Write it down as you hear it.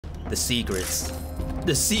The secrets.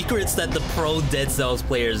 The secrets that the pro Dead Cells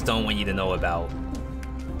players don't want you to know about.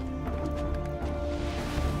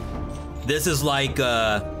 This is like,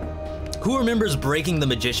 who remembers Breaking the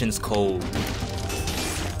Magician's Code?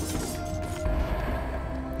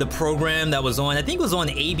 The program that was on, I think it was on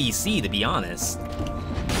ABC, to be honest.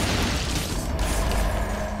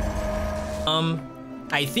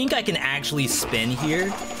 I think I can actually spin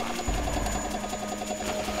here.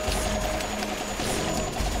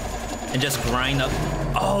 And just grind up.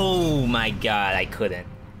 Oh my god, I couldn't.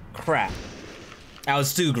 Crap. I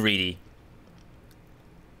was too greedy.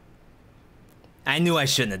 I knew I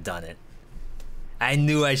shouldn't have done it. I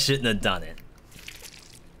knew I shouldn't have done it.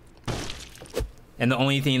 And the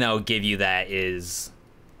only thing that will give you that is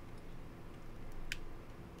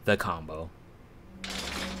the combo.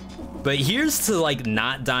 But here's to like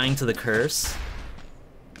not dying to the curse.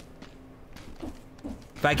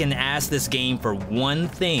 If I can ask this game for one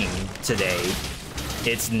thing today,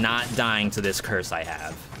 it's not dying to this curse I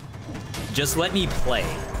have. Just let me play.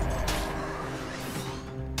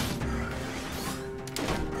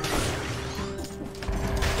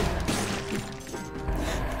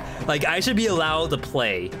 Like, I should be allowed to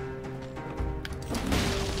play.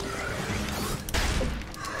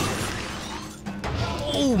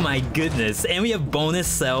 Oh my goodness, and we have bonus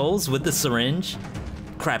cells with the syringe.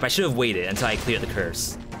 Crap, I should have waited until I cleared the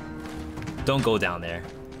curse. Don't go down there.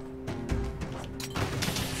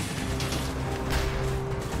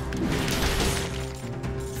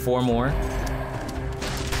 Four more.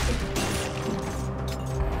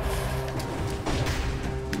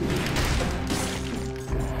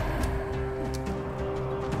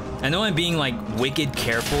 I know I'm being like wicked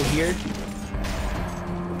careful here,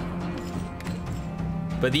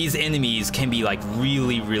 but these enemies can be like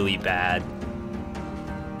really, really bad.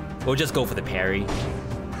 We'll just go for the parry.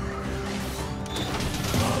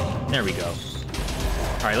 There we go.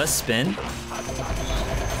 All right, let's spin.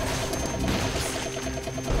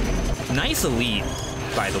 Nice elite,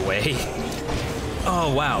 by the way.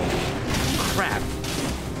 Oh, wow. Crap.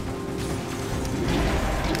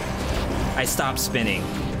 I stopped spinning.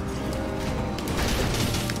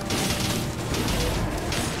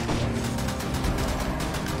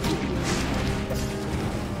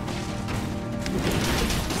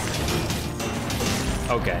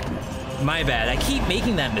 Okay, my bad. I keep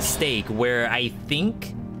making that mistake where I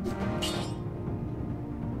think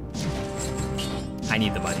I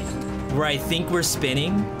need the money. Where I think we're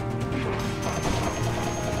spinning.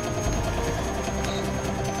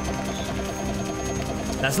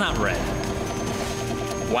 That's not red.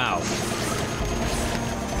 Wow.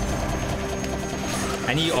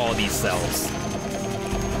 I need all these cells.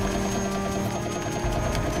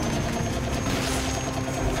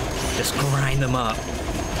 Just grind them up.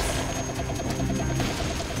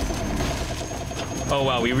 Oh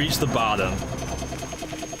wow, we reached the bottom.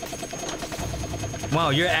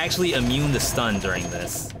 Wow, you're actually immune to stun during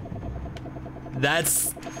this.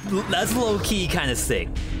 That's low-key kind of sick.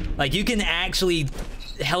 Like, you can actually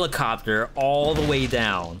helicopter all the way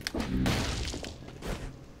down.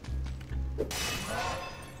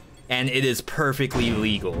 And it is perfectly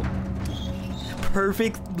legal.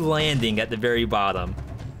 Perfect landing at the very bottom.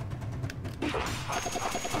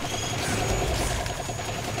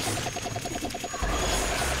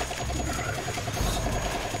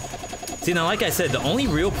 See, now, like I said, the only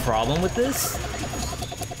real problem with this...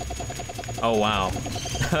 Oh, wow.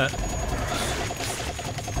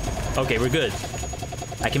 Okay, we're good.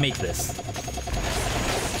 I can make this.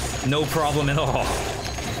 No problem at all.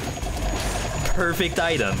 Perfect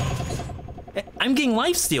item. I'm getting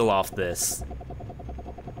lifesteal off this.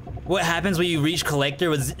 What happens when you reach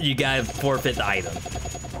collector was you gotta forfeit the item.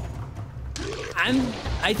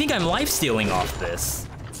 I think I'm lifestealing off this.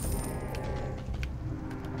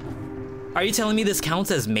 Are you telling me this counts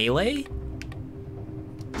as melee?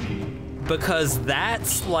 Because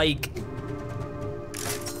that's, like,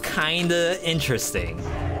 kinda interesting.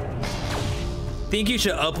 Think you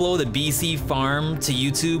should upload a BC farm to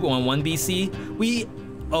YouTube on 1BC?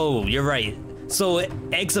 Oh, you're right. So,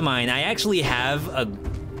 Examine, I actually have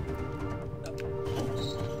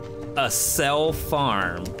a cell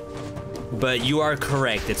farm, but you are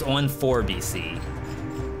correct, it's on 4BC.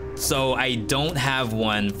 So I don't have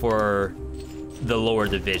one for the lower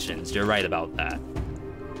divisions. You're right about that.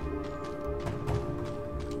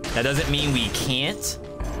 That doesn't mean we can't.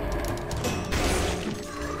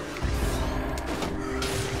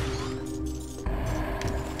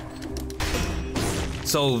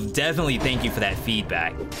 So definitely thank you for that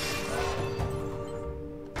feedback.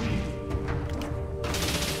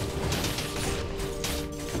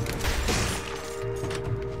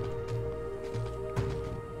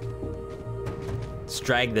 Let's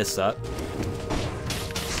drag this up.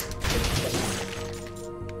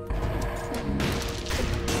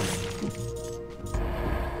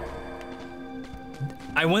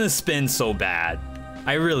 I want to spin so bad.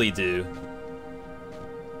 I really do.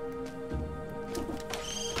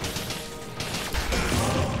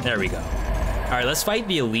 There we go. All right, let's fight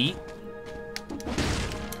the elite.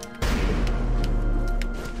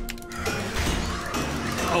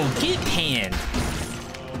 Oh, get panned.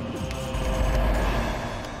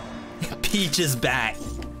 Peach is back.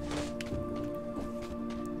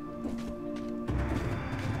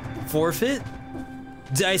 Forfeit?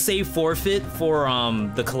 Did I say forfeit for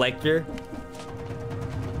the collector?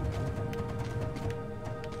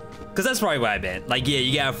 Cause that's probably what I meant. Like, yeah,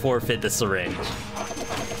 you gotta forfeit the syringe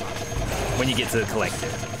when you get to the collector.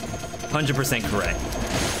 100% correct.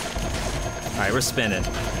 All right, we're spinning.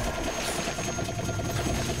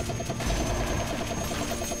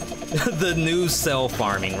 The new cell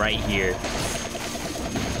farming right here.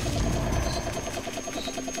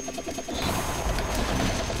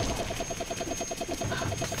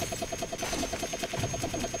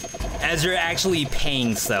 As you're actually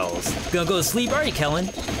paying cells. Gonna go to sleep? Alright, Kellen.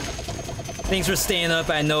 Thanks for staying up.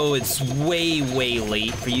 I know it's way, way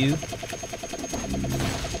late for you.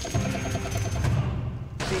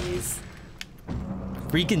 Please.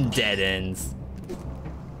 Freaking dead ends.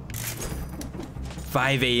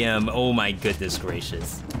 5 a.m. Oh my goodness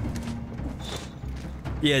gracious.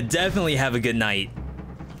 Yeah, definitely have a good night.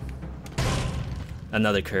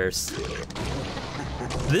 Another curse.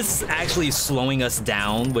 This is actually slowing us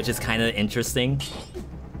down, which is kind of interesting.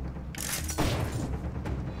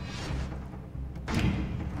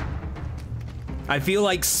 I feel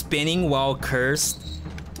like spinning while cursed.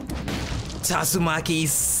 Tatsumaki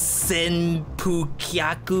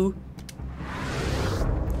Senpukyaku.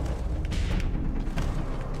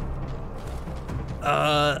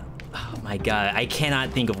 Oh my god, I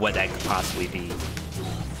cannot think of what that could possibly be.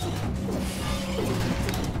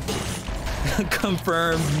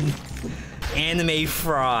 Confirmed anime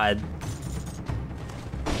fraud.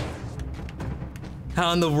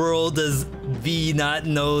 How in the world does V not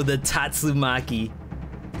know the Tatsumaki?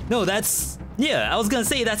 No, that's... yeah, I was gonna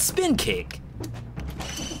say that's spin kick.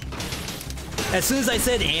 As soon as I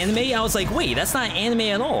said anime, I was like, wait, that's not anime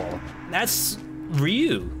at all. That's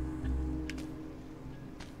Ryu.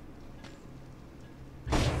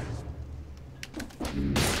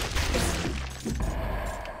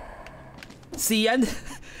 See, I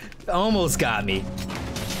almost got me.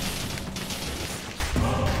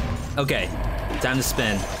 Okay, time to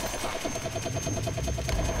spin.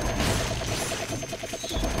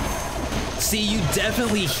 See, you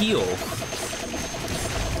definitely heal.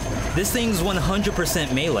 This thing's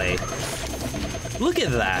 100% melee. Look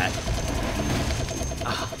at that.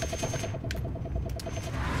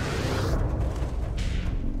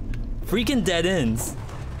 Freaking dead ends.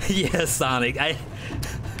 Yeah, Sonic,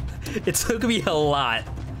 it took me a lot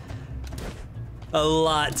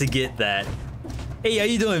to get that. Hey, how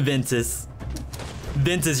you doing, Ventus?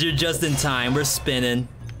 Ventus, you're just in time. We're spinning.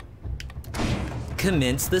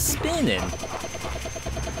 Commence the spinning.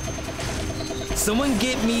 Someone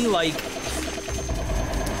get me like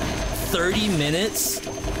 30 minutes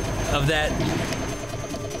of that.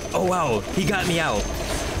 Oh wow, he got me out.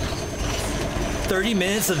 30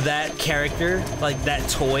 minutes of that character, like that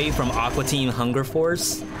toy from Aqua Team Hunger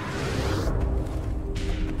Force.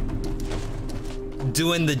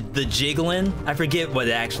 Doing the jiggling. I forget what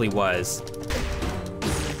it actually was.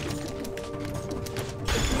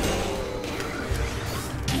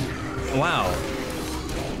 Wow.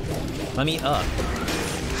 Let me up.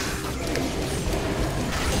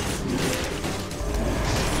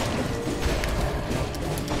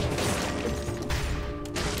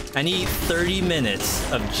 I need 30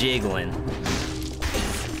 minutes of jiggling.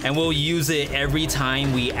 And we'll use it every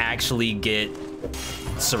time we actually get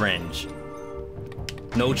Syringe.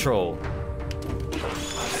 No troll.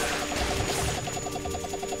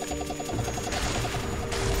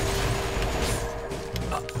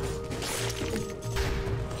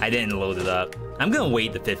 I didn't load it up. I'm gonna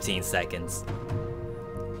wait the 15 seconds.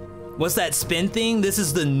 What's that spin thing? This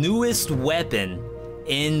is the newest weapon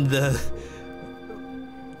in the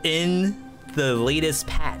latest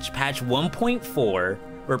patch. Patch 1.4.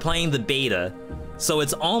 We're playing the beta, so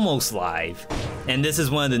it's almost live. And this is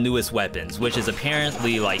one of the newest weapons, which is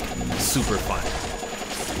apparently like super fun.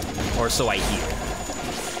 Or so I hear.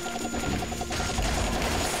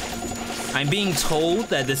 I'm being told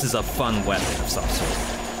that this is a fun weapon of some sort.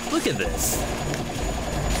 Look at this.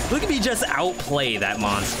 Look at me just outplay that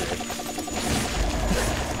monster.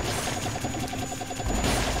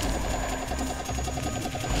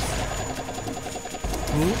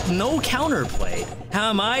 no counterplay. How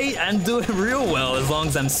am I? I'm doing real well as long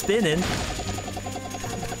as I'm spinning.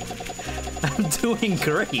 I'm doing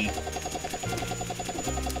great.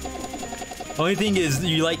 Only thing is,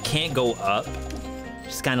 you like can't go up.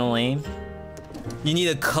 Just kind of lame. You need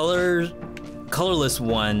a colorless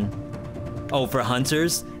one. Oh, for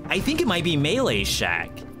hunters? I think it might be Melee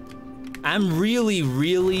Shack. I'm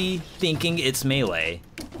really thinking it's Melee.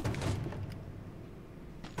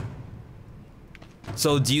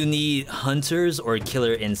 So do you need hunters or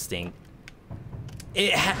killer instinct?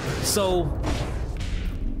 So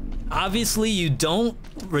obviously you don't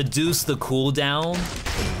reduce the cooldown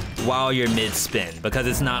while you're mid-spin because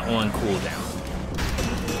it's not on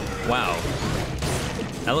cooldown. Wow,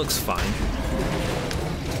 that looks fun.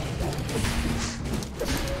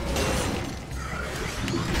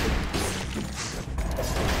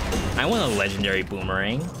 I want a legendary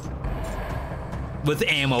boomerang with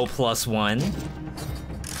ammo +1.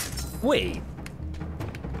 Wait.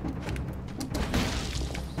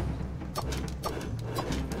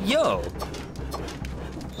 Yo.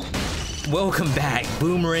 Welcome back.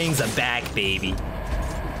 Boomerangs are back, baby.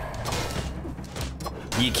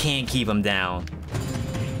 You can't keep them down.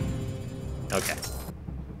 Okay.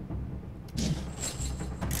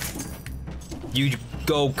 You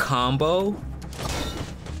go combo,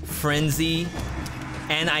 frenzy,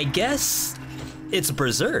 and I guess it's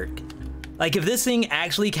berserk. Like, if this thing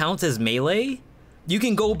actually counts as melee, you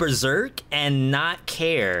can go berserk and not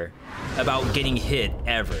care about getting hit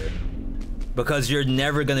ever, because you're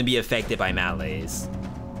never gonna be affected by melees.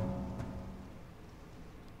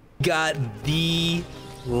 Got the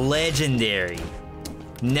legendary,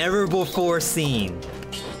 never before seen.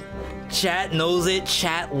 Chat knows it,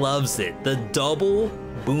 chat loves it. The double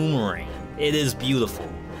boomerang. It is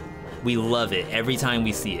beautiful. We love it every time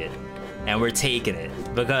we see it. And we're taking it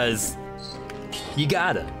because you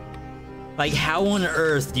gotta. Like, how on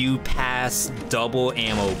earth do you pass double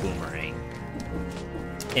ammo boomerang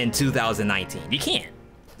in 2019? You can't.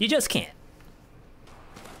 You just can't.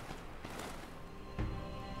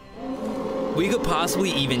 We could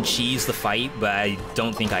possibly even cheese the fight, but I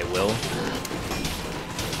don't think I will.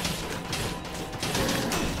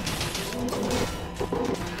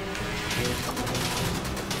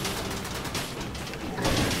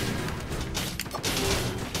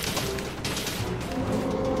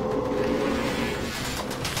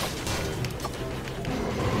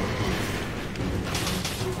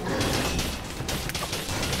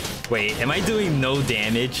 Wait, am I doing no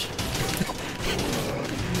damage?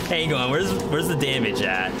 Hang on, where's the damage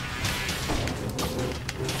at?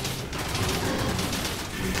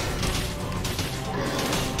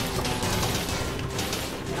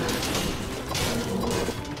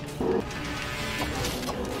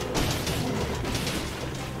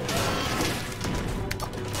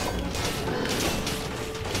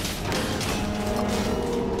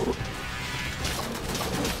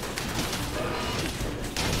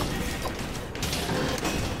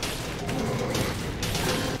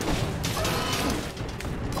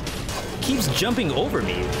 Jumping over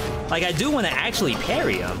me. Like, I do want to actually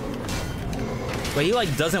parry him, but he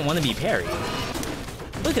like doesn't want to be parried.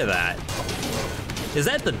 Look at that. Is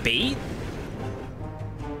that the bait?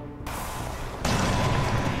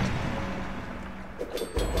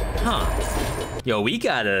 Huh. Yo, we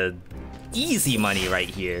got a easy money right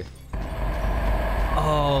here.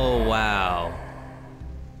 Oh, wow.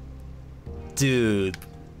 Dude.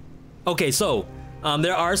 Okay, so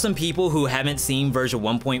there are some people who haven't seen version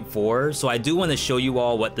 1.4, so I do want to show you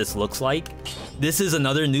all what this looks like. This is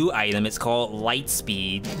another new item. It's called Light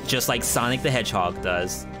Speed, just like Sonic the Hedgehog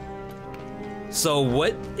does. So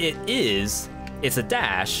what it is, it's a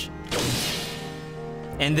dash,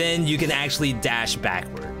 and then you can actually dash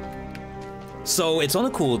backward. So it's on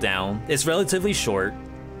a cooldown. It's relatively short.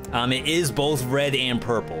 It is both red and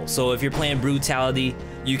purple. So if you're playing Brutality,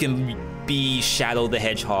 you can be Shadow the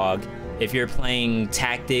Hedgehog. If you're playing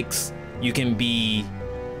Tactics, you can be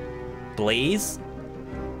Blaze.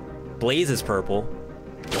 Blaze is purple.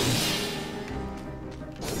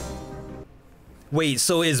 Wait,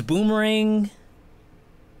 so is Boomerang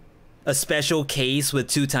a special case with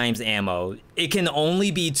 2x ammo? It can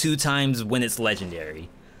only be 2x when it's legendary.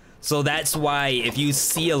 So that's why if you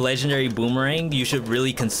see a legendary Boomerang, you should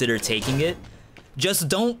really consider taking it. Just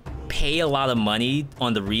don't pay a lot of money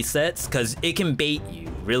on the resets, because it can bait you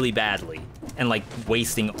really badly and like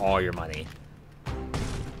wasting all your money.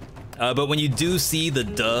 But when you do see the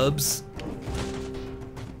dubs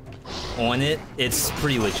on it, it's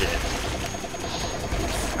pretty legit.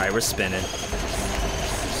 Alright, we're spinning.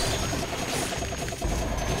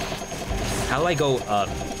 How do I go up?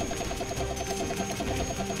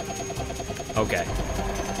 Okay.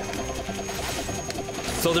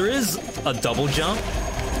 So there is a double jump.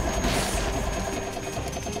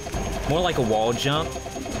 More like a wall jump.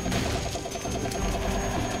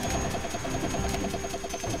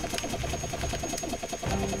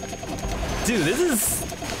 Dude, this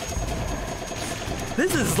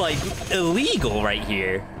is like illegal right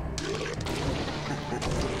here.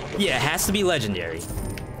 Yeah, it has to be legendary.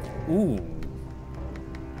 Ooh.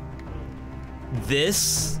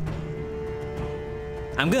 This...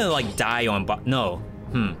 I'm gonna like die on no.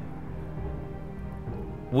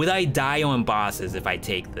 Would I die on bosses if I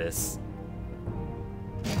take this?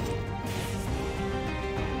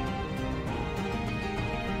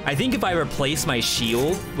 I think if I replace my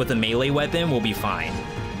shield with a melee weapon, we'll be fine.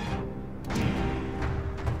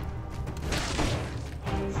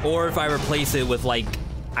 Or if I replace it with like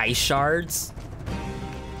ice shards,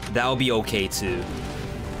 that'll be okay too.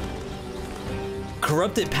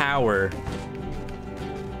 Corrupted power.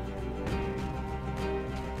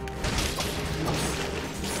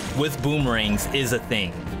 With boomerangs is a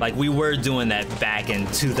thing. Like we were doing that back in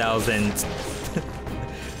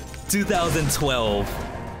 2012.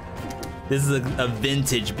 This is a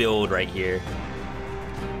vintage build right here.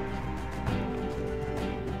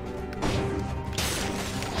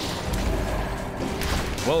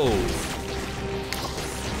 Whoa.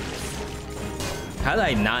 How did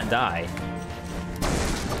I not die?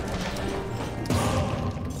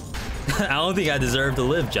 I don't think I deserved to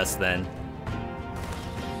live just then.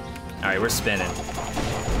 Alright, we're spinning.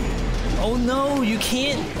 Oh no, you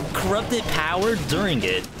can't corrupted power during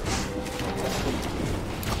it.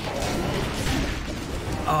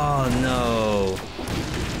 Oh no.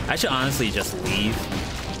 I should honestly just leave.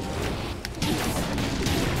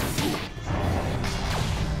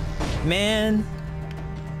 Man.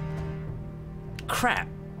 Crap.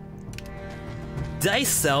 Did I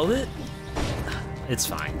sell it? It's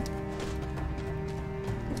fine.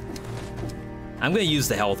 I'm gonna use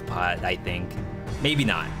the health pot, I think. Maybe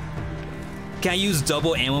not. Can I use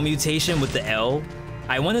double ammo mutation with the L?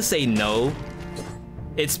 I want to say no.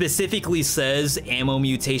 It specifically says ammo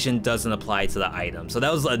mutation doesn't apply to the item. So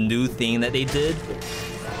that was a new thing that they did.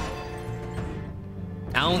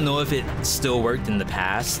 I don't know if it still worked in the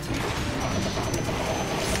past.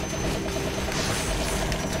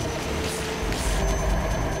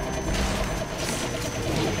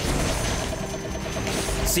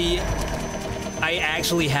 See, I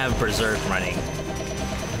actually have Berserk running.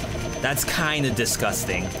 That's kind of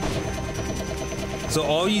disgusting. So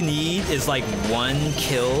all you need is like one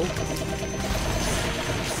kill,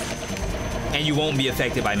 and you won't be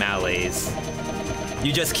affected by melees.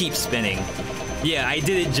 You just keep spinning. Yeah, I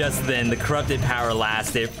did it just then. The corrupted power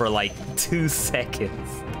lasted for like 2 seconds.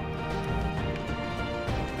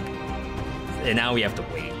 And now we have to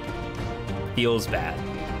wait. Feels bad.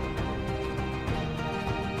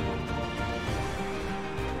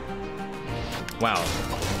 Wow.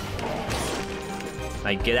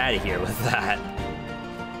 Like, get out of here with that.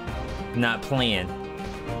 Not playing.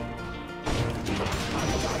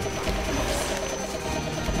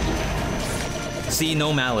 See,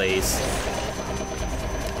 no melees.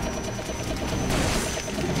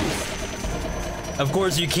 Of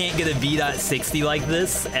course, you can't get a V.60 like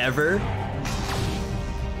this, ever.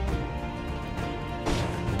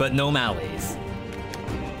 But no melees.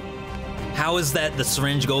 How is that the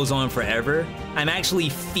syringe goes on forever? I'm actually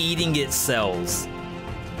feeding it cells.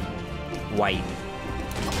 White.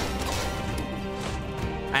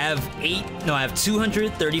 I have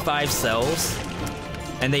 235 cells,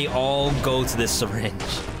 and they all go to this syringe.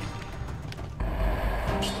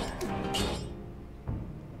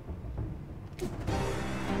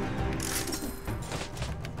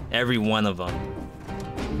 Every one of them.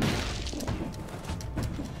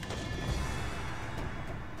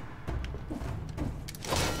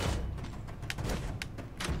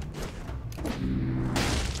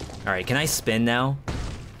 All right, can I spin now?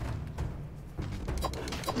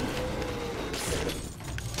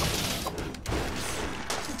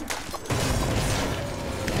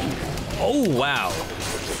 Oh, wow.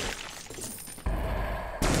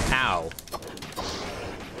 Ow.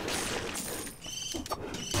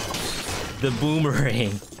 The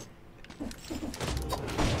boomerang.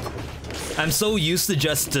 I'm so used to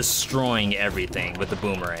just destroying everything with the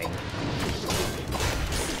boomerang.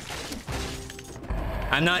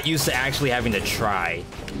 I'm not used to actually having to try.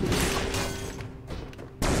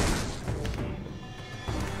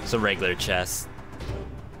 It's a regular chest.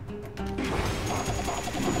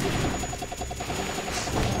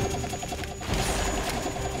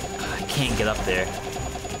 I can't get up there.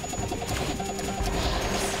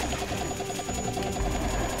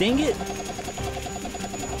 Dang it.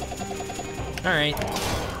 Alright.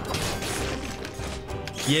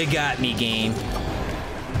 You got me, game.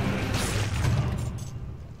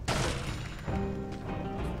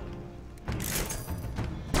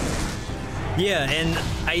 Yeah, and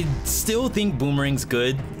I still think Boomerang's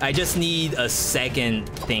good. I just need a second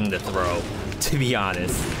thing to throw, to be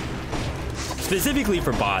honest. Specifically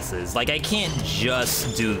for bosses. Like, I can't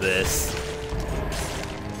just do this.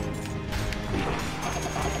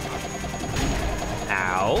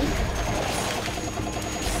 Ow.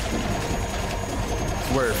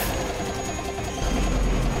 Swerve.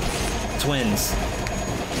 Twins.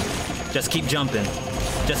 Just keep jumping.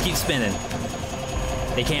 Just keep spinning.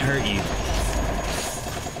 They can't hurt you.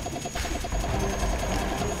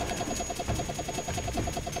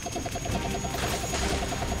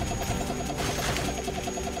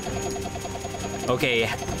 Okay,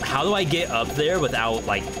 how do I get up there without,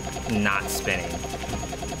 like, not spinning?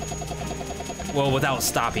 Well, without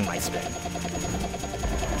stopping my spin.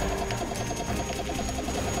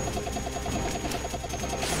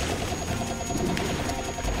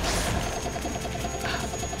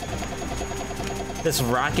 This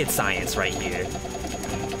rocket science right here.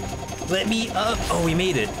 Let me up. Oh, we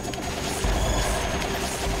made it.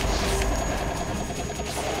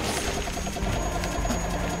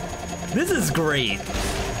 This is great.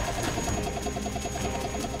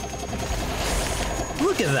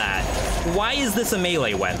 Look at that. Why is this a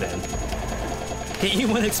melee weapon? Can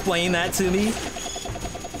anyone explain that to me?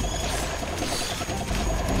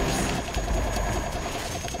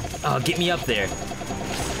 Oh, get me up there.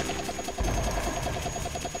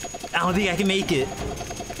 I don't think I can make it.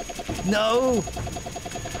 No.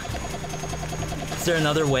 Is there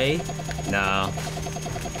another way? No.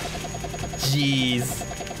 Jeez.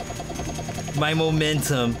 My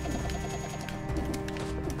momentum.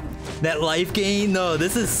 That life gain? No,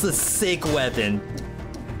 this is a sick weapon.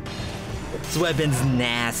 This weapon's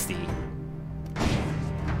nasty.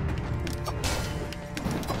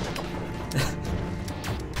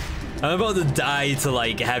 I'm about to die to,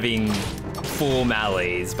 like, having full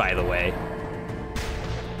melees, by the way.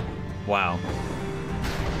 Wow.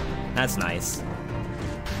 That's nice.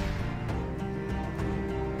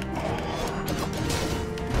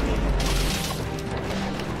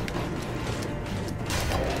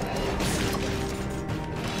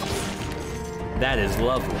 That is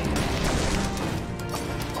lovely.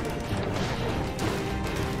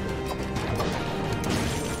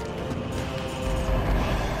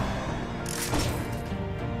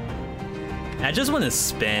 I just want to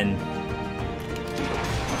spin.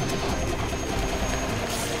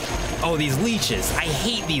 Oh, these leeches. I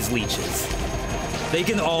hate these leeches. They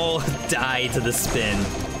can all die to the spin.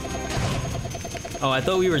 Oh, I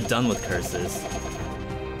thought we were done with curses.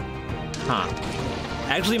 Huh.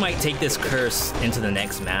 I actually might take this curse into the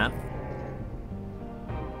next map.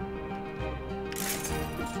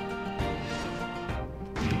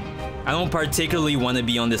 I don't particularly want to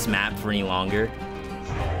be on this map for any longer.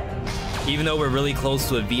 Even though we're really close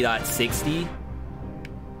to a V.60.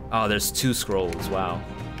 Oh, there's 2 scrolls, wow.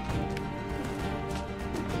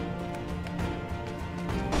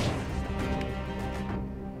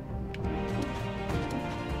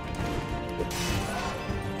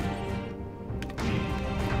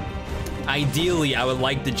 Ideally, I would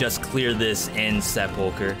like to just clear this in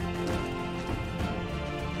Sepulcher.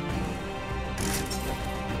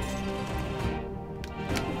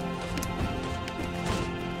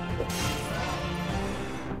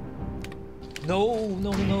 No,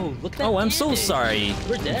 no, no. Look at Oh, I'm so sorry,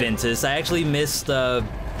 Ventus. I actually missed what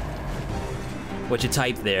you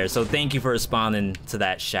typed there, so thank you for responding to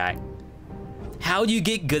that, Shaq. How do you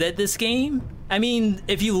get good at this game? I mean,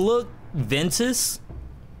 if you look, Ventus,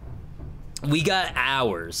 we got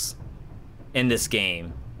hours in this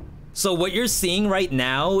game. So what you're seeing right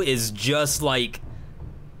now is just like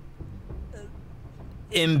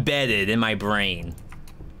embedded in my brain.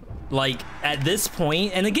 Like at this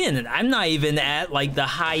point, and again, I'm not even at like the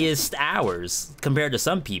highest hours compared to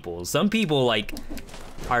some people. Some people like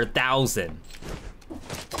are 1,000.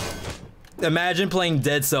 Imagine playing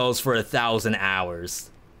Dead Cells for 1,000 hours.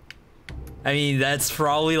 I mean, that's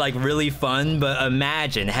probably like really fun, but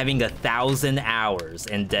imagine having 1,000 hours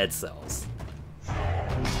in Dead Cells.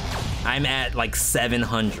 I'm at like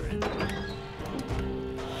 700.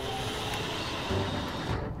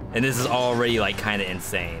 And this is already like kind of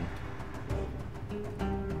insane.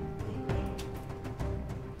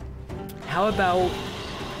 How about...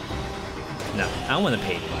 No, I don't want to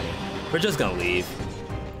pay money. We're just gonna leave.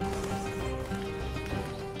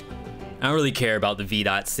 I don't really care about the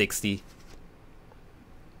V.60.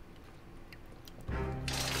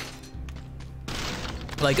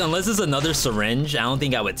 Like, unless it's another syringe, I don't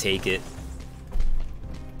think I would take it.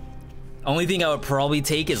 Only thing I would probably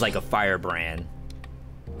take is like a firebrand.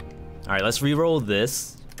 All right, let's re-roll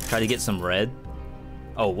this. Try to get some red.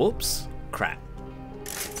 Oh, whoops. Crap.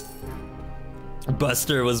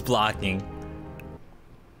 Buster was blocking.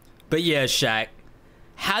 But yeah, Shaq.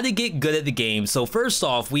 How to get good at the game. So first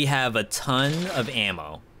off, we have a ton of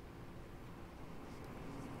ammo.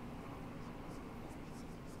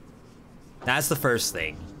 That's the first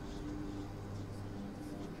thing.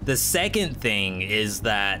 The second thing is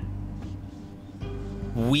that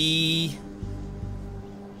we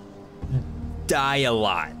die a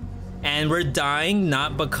lot. And we're dying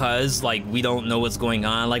not because like we don't know what's going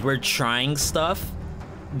on, like we're trying stuff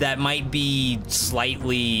that might be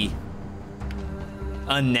slightly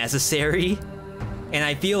unnecessary. And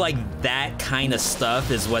I feel like that kind of stuff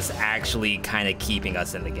is what's actually kind of keeping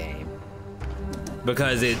us in the game.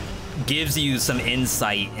 Because it gives you some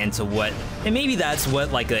insight into what, and maybe that's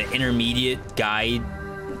what like an intermediate guide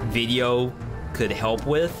video could help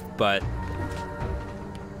with, but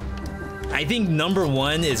I think number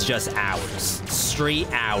one is just hours. Straight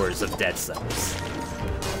hours of Dead Cells.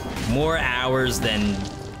 More hours than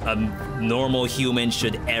a normal human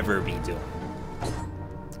should ever be doing.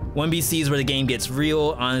 1BC is where the game gets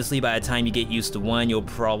real. Honestly, by the time you get used to 1, you'll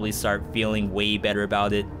probably start feeling way better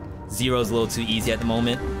about it. 0 is a little too easy at the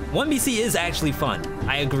moment. 1BC is actually fun.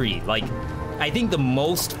 I agree. Like, I think the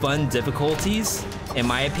most fun difficulties, in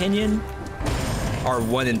my opinion, are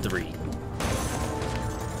 1 and 3.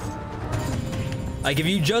 Like, if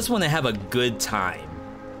you just want to have a good time,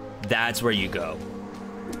 that's where you go.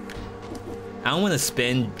 I don't want to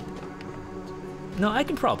spin. No, I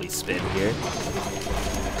can probably spin here.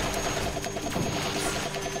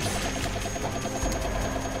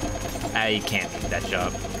 I can't make that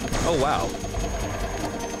jump. Oh, wow.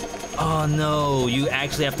 Oh, no. You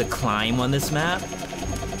actually have to climb on this map?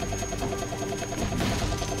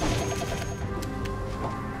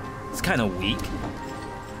 It's kind of weak.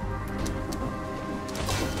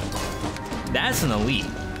 That's an elite.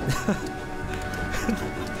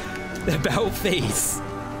 About face.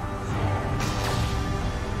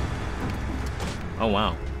 Oh,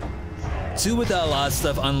 wow. 2 without a lot of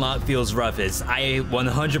stuff unlocked feels roughest. I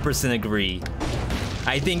 100% agree.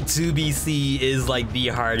 I think 2BC is like the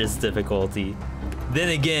hardest difficulty. Then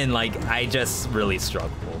again, like, I just really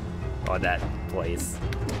struggle on that place.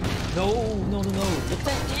 No. Look at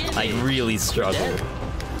that damage. Like, really struggle.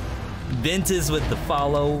 Ventus with the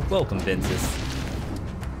follow. Welcome, Ventus.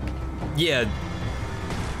 Yeah.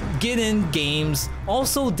 Get in games.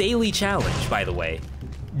 Also, daily challenge, by the way.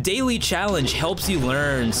 Daily challenge helps you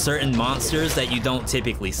learn certain monsters that you don't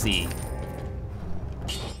typically see.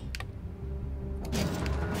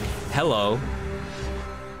 Hello.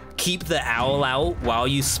 Keep the owl out while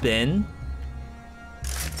you spin.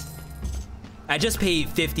 I just paid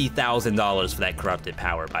 $50,000 for that corrupted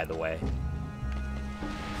power, by the way.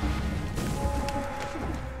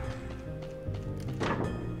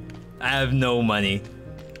 I have no money.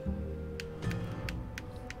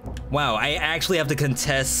 Wow, I actually have to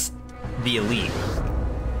contest the elite.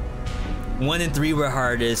 1 and 3 were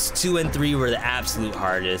hardest, 2 and 3 were the absolute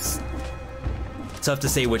hardest. Tough to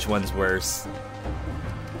say which one's worse.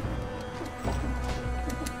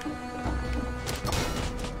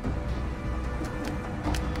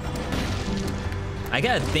 I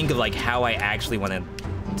gotta think of like how I actually want to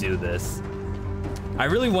do this. I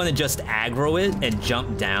really want to just aggro it and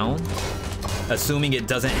jump down, assuming it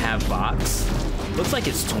doesn't have box. Looks like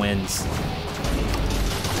it's twins.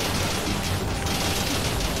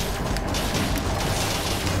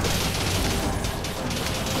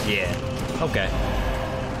 Yeah, okay.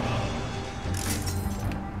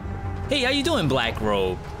 Hey, how you doing, Black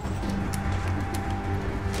Robe?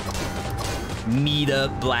 Meet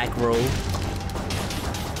up, Black Robe.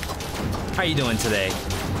 How you doing today?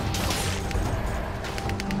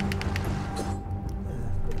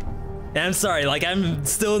 And I'm sorry, like, I'm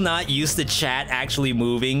still not used to chat actually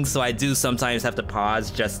moving, so I do sometimes have to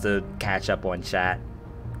pause just to catch up on chat.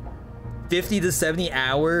 50 to 70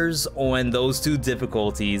 hours on those 2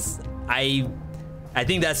 difficulties. I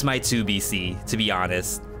think that's my 2BC, to be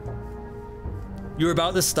honest. You were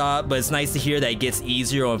about to stop, but it's nice to hear that it gets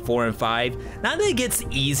easier on 4 and 5. Not that it gets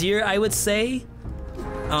easier, I would say.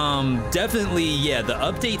 Definitely, yeah, the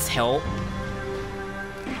updates help.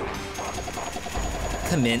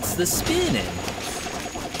 Commence the spinning.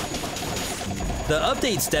 The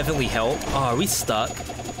updates definitely help. Oh, are we stuck?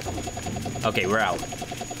 Okay, we're out.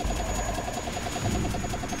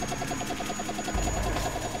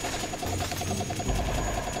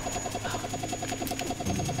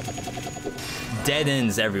 dead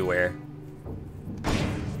ends everywhere.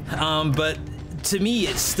 But to me,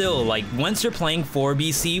 it's still like once you're playing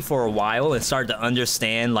 4BC for a while and start to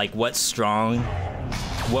understand like what's strong,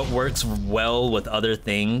 what works well with other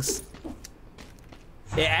things,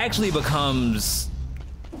 it actually becomes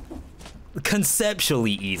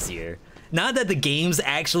conceptually easier. Not that the game's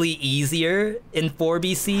actually easier in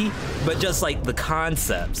 4BC, but just like the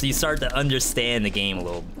concepts. You start to understand the game a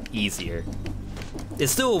little easier.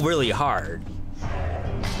 It's still really hard,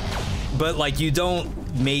 but like you don't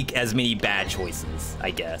make as many bad choices,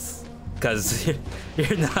 I guess, because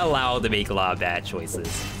you're not allowed to make a lot of bad choices.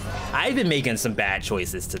 I've been making some bad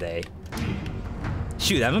choices today.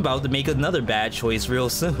 Shoot, I'm about to make another bad choice real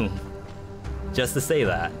soon. Just to say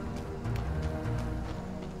that.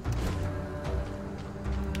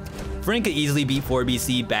 Frank could easily beat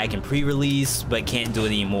 4BC back in pre-release, but can't do it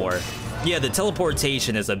anymore. Yeah, the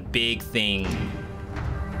teleportation is a big thing.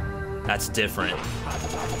 That's different.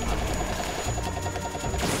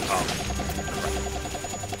 Oh.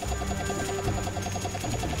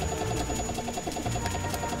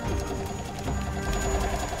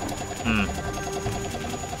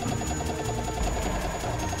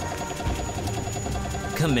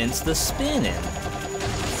 Commence the spinning.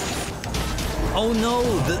 Oh no,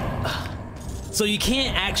 so you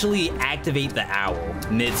can't actually activate the owl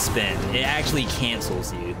mid-spin. It actually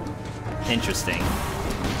cancels you. Interesting.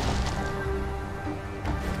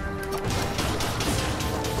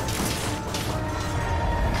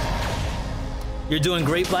 You're doing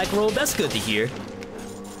great, Black Robe. That's good to hear.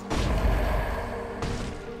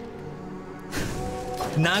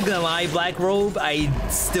 Not gonna lie, Black Robe, I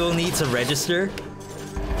still need to register.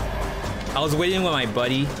 I was waiting with my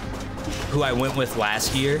buddy, who I went with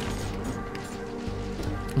last year,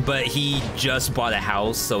 but he just bought a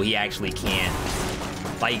house, so he actually can't.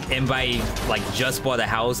 Like, and by like just bought a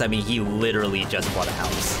house, I mean he literally just bought a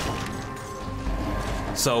house.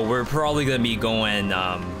 So we're probably gonna be going,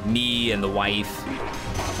 me and the wife,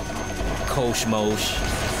 Kosh Mosh.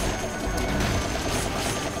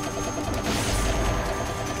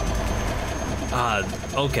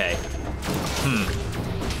 Okay.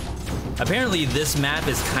 Apparently this map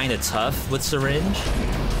is kind of tough with Syringe.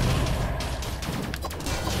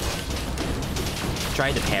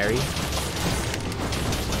 Try to parry.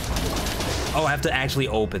 Oh, I have to actually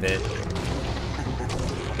open it.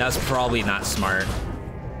 That's probably not smart.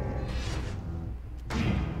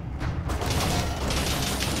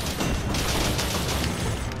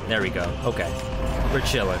 There we go. Okay. We're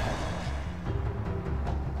chilling.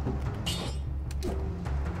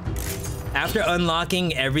 After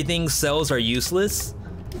unlocking everything, cells are useless?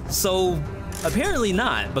 So, apparently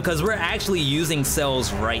not, because we're actually using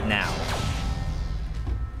cells right now.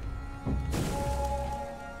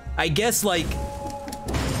 I guess, like,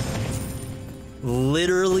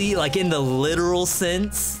 literally, like in the literal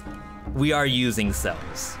sense, we are using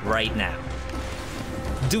cells right now.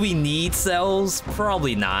 Do we need cells?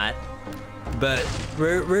 Probably not, but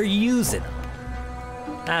we're using them.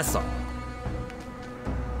 That's all.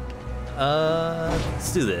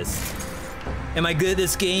 Let's do this. Am I good at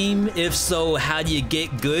this game? If so, how do you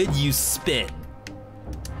get good? You spin.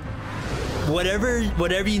 Whatever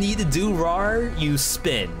you need to do, RAR, you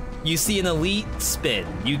spin. You see an elite, spin.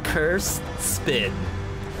 You curse, spin.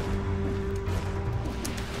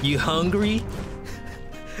 You hungry?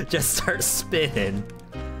 Just start spinning.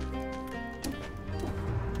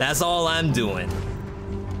 That's all I'm doing.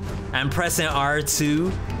 I'm pressing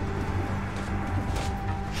R2.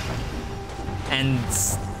 And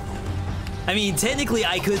I mean, technically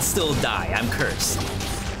I could still die. I'm cursed.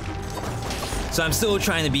 So I'm still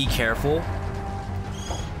trying to be careful.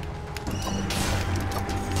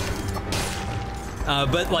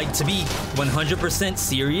 But like, to be 100%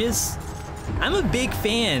 serious, I'm a big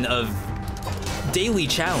fan of daily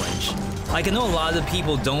challenge. Like, I know a lot of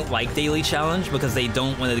people don't like daily challenge because they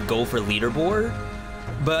don't want to go for leaderboard,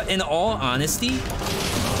 but in all honesty,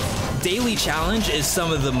 daily challenge is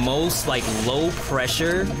some of the most like low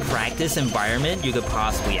pressure practice environment you could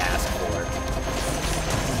possibly ask for.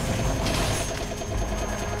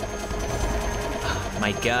 Oh,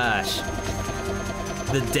 my gosh.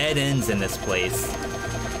 The dead ends in this place.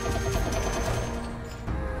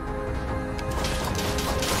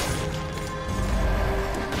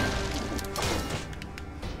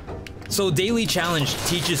 So daily challenge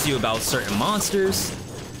teaches you about certain monsters.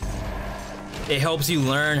 It helps you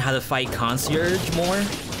learn how to fight Concierge more.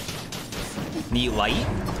 Need light?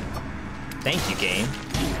 Thank you, game.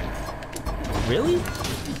 Really?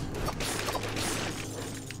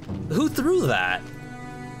 Who threw that?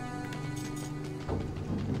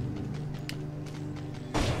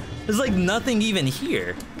 There's like nothing even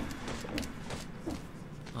here.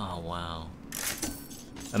 Oh, wow.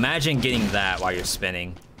 Imagine getting that while you're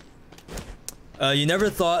spinning. You never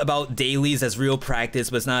thought about dailies as real practice,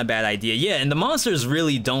 but it's not a bad idea. Yeah, and the monsters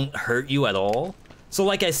really don't hurt you at all. So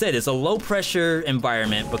like I said, it's a low pressure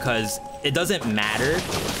environment because it doesn't matter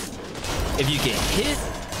if you get hit.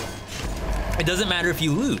 It doesn't matter if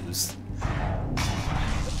you lose.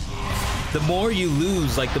 The more you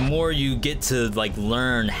lose, like the more you get to like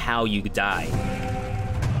learn how you die.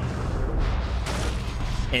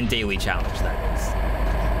 In daily challenge, that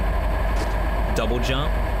is. Double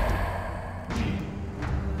jump.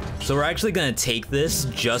 So we're actually gonna take this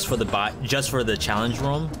just for the challenge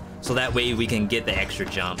room, so that way we can get the extra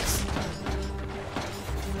jumps.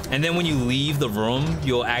 And then when you leave the room,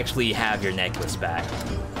 you'll actually have your necklace back.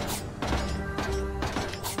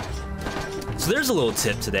 So there's a little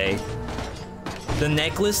tip today. The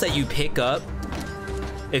necklace that you pick up,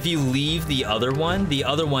 if you leave the other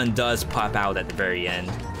one does pop out at the very end.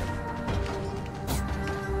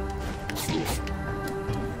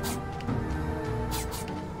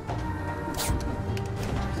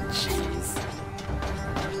 Jeez.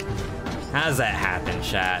 How does that happen,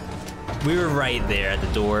 chat? We were right there at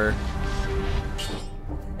the door.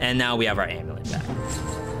 And now we have our amulet back.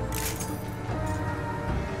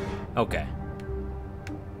 Okay.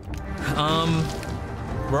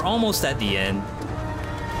 We're almost at the end.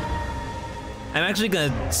 I'm actually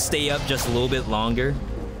gonna stay up just a little bit longer.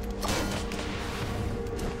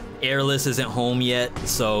 Airless isn't home yet,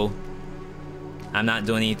 so I'm not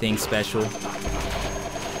doing anything special.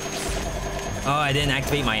 Oh, I didn't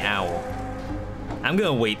activate my owl. I'm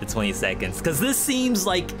gonna wait the 20 seconds, because this seems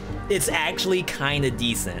like it's actually kind of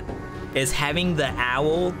decent. It's having the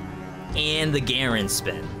owl and the Garen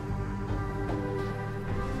spin.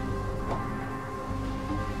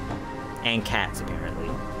 And cats,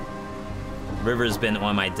 apparently. River's been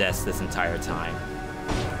on my desk this entire time.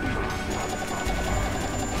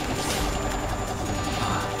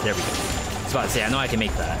 There we go. I was about to say, I know I can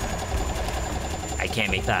make that. I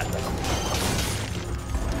can't make that, though.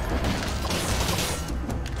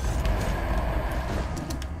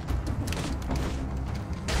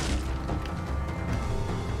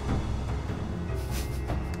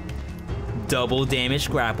 Double damage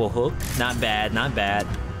grapple hook. Not bad, not bad.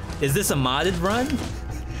 Is this a modded run?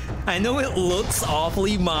 I know it looks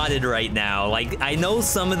awfully modded right now. Like, I know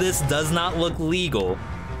some of this does not look legal,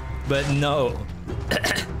 but no.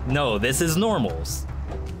 No, this is normals.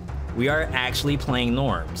 We are actually playing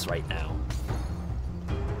norms right now.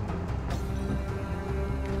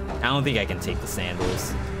 I don't think I can take the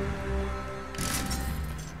sandals.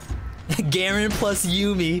 Garen plus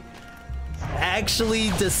Yumi.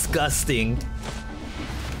 Actually disgusting.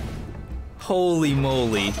 Holy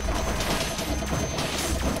moly.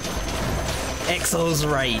 Exo's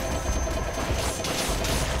right.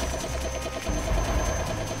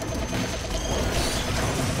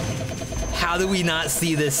 How did we not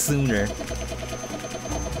see this sooner?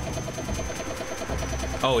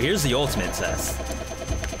 Oh, here's the ultimate test.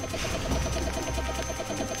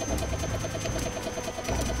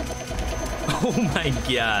 Oh my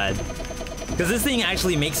god. Because this thing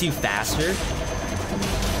actually makes you faster.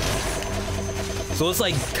 So it's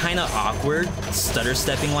like kind of awkward stutter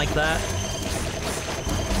stepping like that.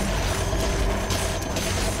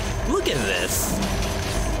 Look at this.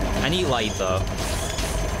 I need light though.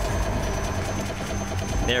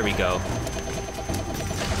 There we go.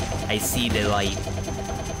 I see the light.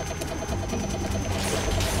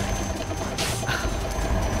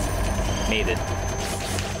 Made it.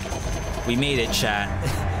 We made it, chat.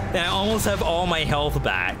 And I almost have all my health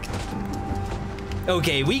back.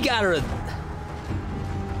 Okay, we gotta...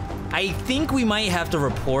 I think we might have to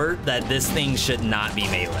report that this thing should not be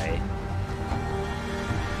melee.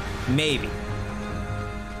 Maybe.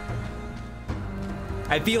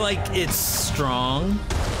 I feel like it's strong,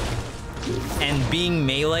 and being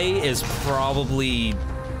melee is probably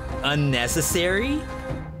unnecessary,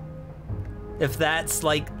 if that's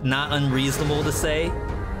like not unreasonable to say.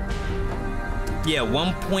 Yeah,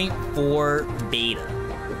 1.4 beta.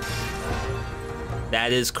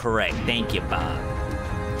 That is correct. Thank you, Bob.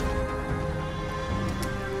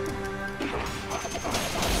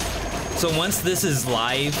 So once this is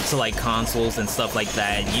live to like consoles and stuff like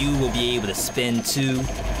that, you will be able to spin too.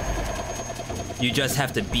 You just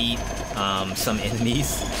have to beat some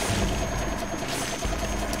enemies.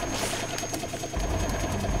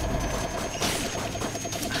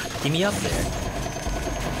 Get me up there.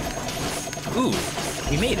 Ooh,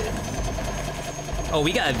 we made it. Oh,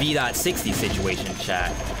 we got a Veedotme 60 situation,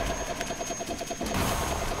 chat.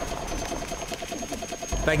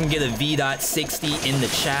 If I can get a V.60 in the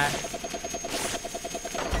chat.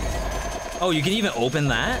 Oh, you can even open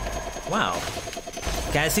that? Wow.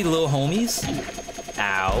 Can I see the little homies?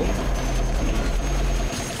 Ow.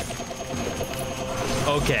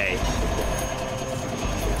 Okay.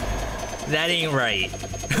 That ain't right.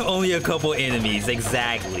 Only a couple enemies,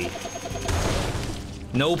 exactly.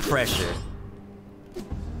 No pressure.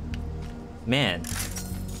 Man.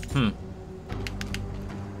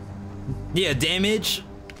 Yeah, damage.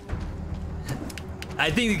 I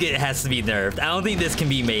think it has to be nerfed. I don't think this can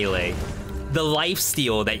be melee. The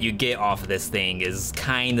lifesteal that you get off of this thing is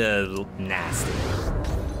kind of nasty.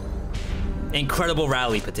 Incredible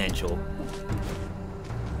rally potential.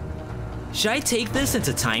 Should I take this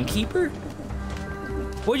into Timekeeper?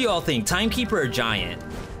 What do you all think, Timekeeper or Giant?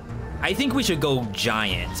 I think we should go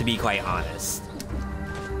Giant, to be quite honest.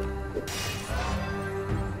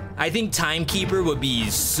 I think Timekeeper would be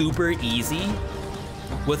super easy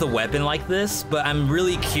with a weapon like this, but I'm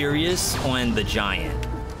really curious on the Giant.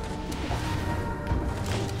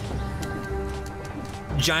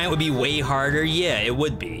 Giant would be way harder. Yeah, it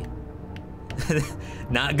would be.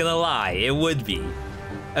 Not gonna lie, it would be.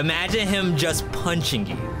 Imagine him just punching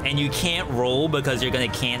you, and you can't roll because you're gonna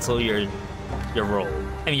cancel your roll.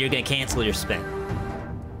 I mean, you're gonna cancel your spin.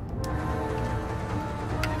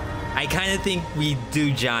 I kind of think we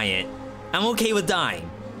do Giant. I'm okay with dying.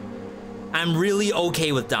 I'm really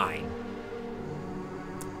okay with dying.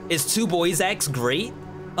 Is 2 Boys X great?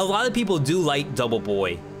 A lot of people do like Double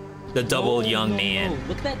Boy. The double young man.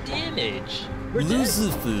 Look at that damage.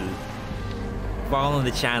 Lucifer. Following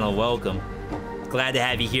the channel, welcome. Glad to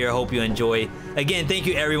have you here. Hope you enjoy. Again, thank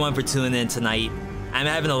you everyone for tuning in tonight. I'm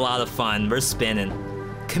having a lot of fun. We're spinning.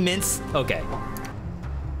 Commence. Okay.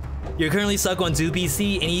 You're currently stuck on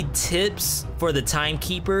 2PC. Any tips for the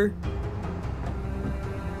Timekeeper?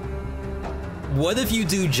 What if you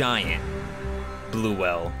do Giant?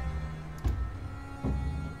 Bluewell.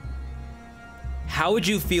 How would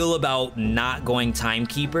you feel about not going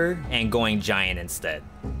Timekeeper and going Giant instead?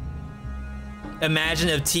 Imagine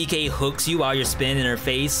if TK hooks you while you're spinning in her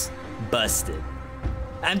face. Busted.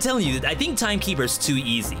 I'm telling you, I think Timekeeper's too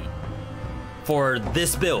easy for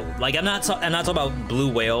this build. Like, I'm not talking about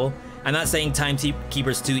Blue Whale. I'm not saying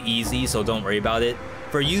Timekeeper's too easy, so don't worry about it.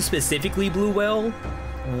 For you specifically, Blue Whale,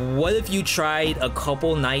 what if you tried a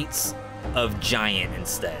couple nights of Giant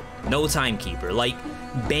instead? No Timekeeper. Like,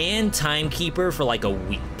 ban Timekeeper for like a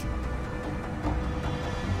week.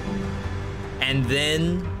 And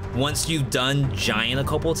then, once you've done Giant a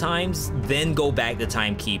couple times, then go back to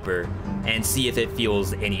Timekeeper and see if it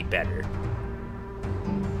feels any better.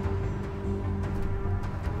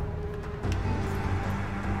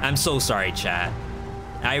 I'm so sorry, chat.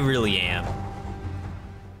 I really am.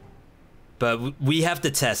 But we have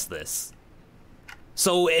to test this.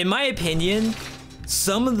 So, in my opinion,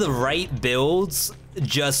 some of the right builds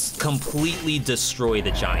just completely destroy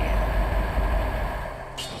the Giant.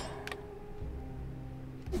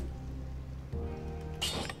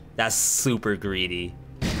 That's super greedy.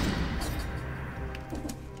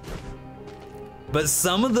 But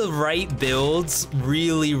some of the right builds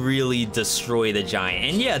really, really destroy the Giant.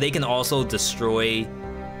 And yeah, they can also destroy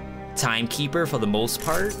Timekeeper for the most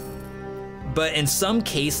part. But in some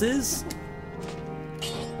cases,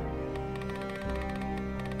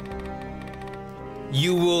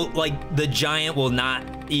 you will, like, the Giant will not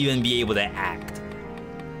even be able to act.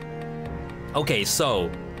 Okay,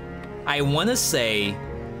 so I want to say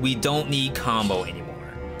we don't need combo anymore.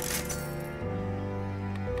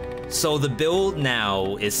 So the build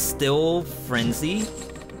now is still Frenzy,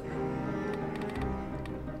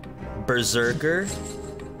 Berserker,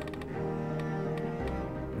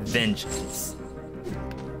 Vengeance.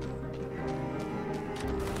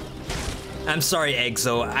 I'm sorry,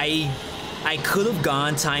 Exo. I could have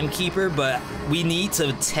gone Timekeeper, but we need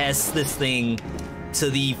to test this thing to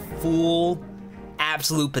the full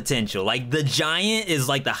absolute potential. Like, the Giant is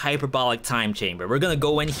like the hyperbolic time chamber. We're gonna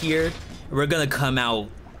go in here, we're gonna come out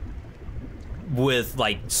with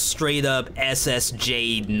like straight up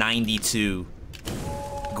SSJ 92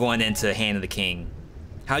 going into Hand of the King.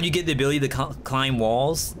 How do you get the ability to climb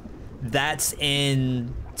walls? That's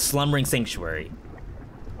in Slumbering Sanctuary.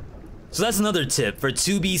 So that's another tip for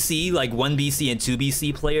 2BC, like 1BC and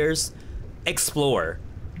 2BC players. Explore.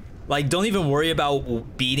 Like, don't even worry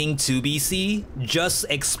about beating 2BC, just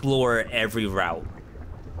explore every route.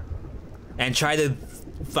 And try to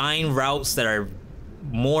find routes that are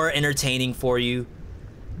more entertaining for you.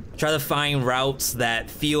 Try to find routes that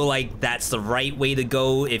feel like that's the right way to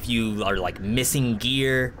go if you are like missing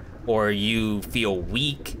gear or you feel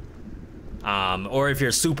weak. Or if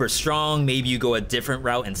you're super strong, maybe you go a different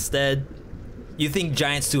route instead. You think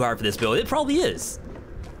Giant's too hard for this build. It probably is.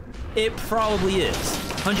 It probably is.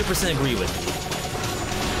 100% agree with you.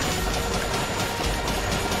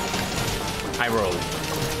 I rolled.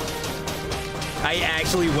 I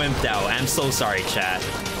actually wimped out. I'm so sorry, chat.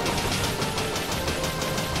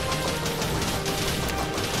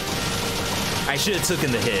 I should have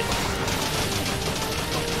taken the hit.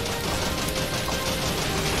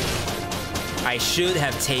 I should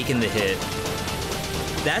have taken the hit.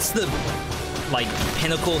 That's the, like,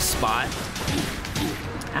 pinnacle spot.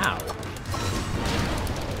 Ow.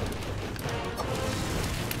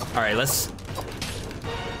 Alright, let's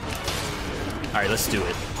do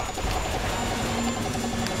it.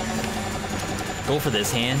 Go for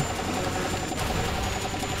this hand.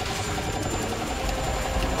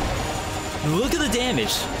 Look at the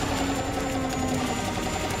damage.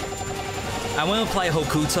 I want to apply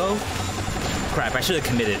Hokuto. Crap, I should have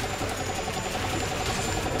committed.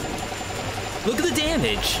 Look at the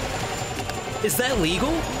damage. Is that legal?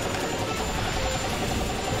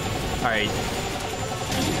 Alright.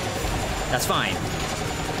 That's fine.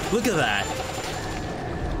 Look at that.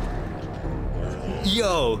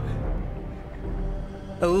 Yo.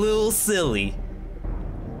 A little silly.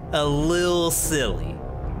 A little silly.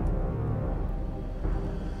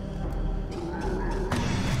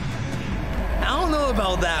 I don't know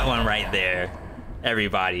about that one right there,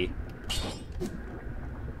 everybody.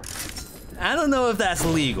 I don't know if that's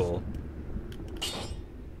legal.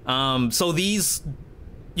 So these,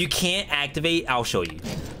 you can't activate, I'll show you.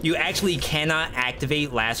 You actually cannot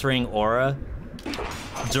activate Lacerating Aura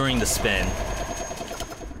during the spin.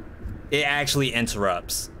 It actually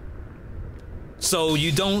interrupts. So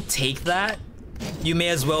you don't take that, you may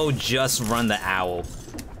as well just run the owl.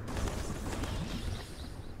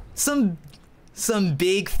 Some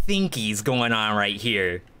big thinkies going on right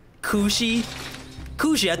here. Kushi?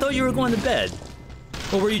 Kushi, I thought you were going to bed.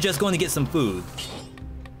 Or were you just going to get some food?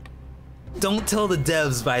 Don't tell the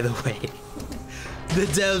devs, by the way. The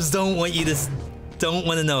devs don't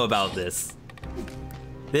want to know about this.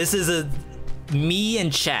 This is me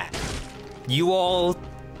and chat. You all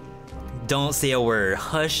don't say a word.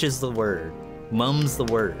 Hush is the word. Mum's the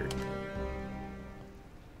word.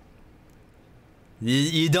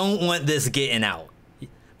 You don't want this getting out.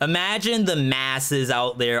 Imagine the masses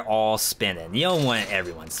out there all spinning. You don't want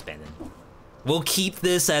everyone spinning. We'll keep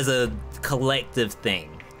this as a collective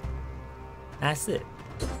thing. That's it.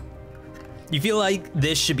 You feel like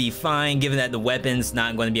this should be fine, given that the weapon's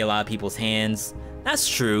not going to be a lot of people's hands. That's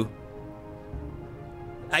true.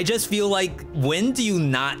 I just feel like, when do you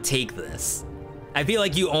not take this? I feel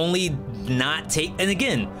like you only not take, and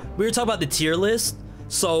again, we were talking about the tier list,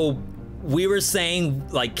 so we were saying,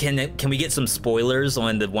 like, can we get some spoilers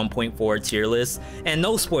on the 1.4 tier list? And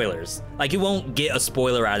no spoilers. Like, you won't get a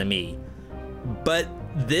spoiler out of me. But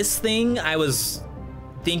this thing I was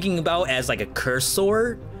thinking about as like a curse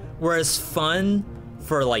sword, whereas fun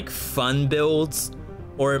for like fun builds,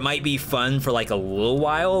 or it might be fun for like a little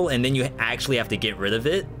while and then you actually have to get rid of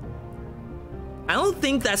it. I don't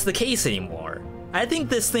think that's the case anymore. I think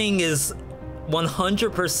this thing is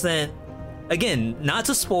 100%, again, not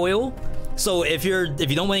to spoil. So if you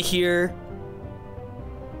don't want to hear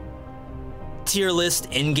tier list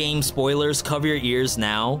in-game spoilers, cover your ears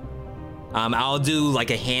now. I'll do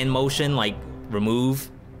like a hand motion, like remove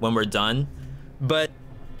when we're done. But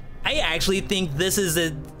I actually think this is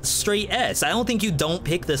a straight S. I don't think you don't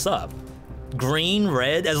pick this up. Green,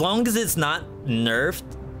 red, as long as it's not nerfed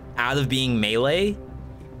out of being melee,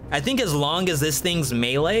 I think as long as this thing's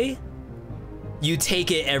melee, you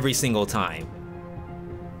take it every single time.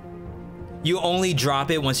 You only drop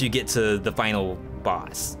it once you get to the final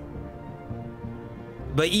boss.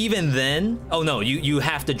 But even then, oh no, you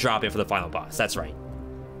have to drop it for the final boss, that's right.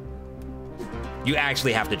 You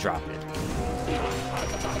actually have to drop it.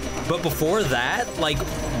 But before that, like,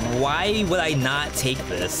 why would I not take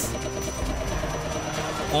this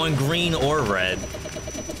on green or red?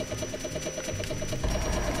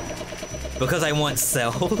 Because I want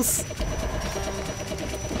cells?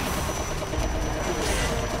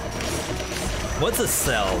 What's a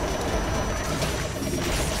cell?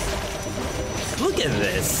 Look at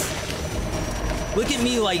this. Look at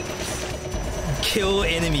me, like, kill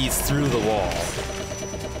enemies through the wall.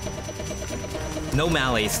 No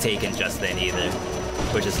melee's taken just then either,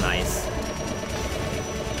 which is nice.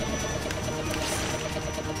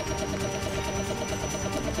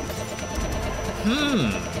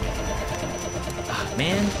 Ah,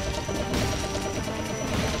 man.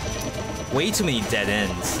 Way too many dead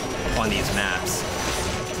ends on these maps.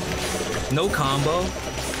 No combo.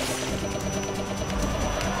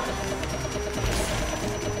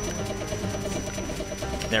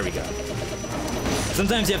 There we go.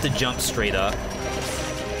 Sometimes you have to jump straight up.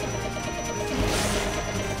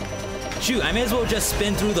 Shoot, I may as well just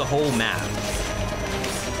spin through the whole map.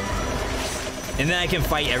 And then I can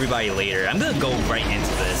fight everybody later. I'm gonna go right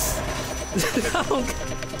into this.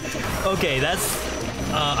 Okay, that's...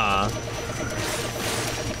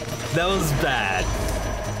 That was bad.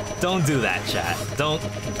 Don't do that, chat. Don't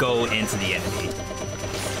go into the enemy.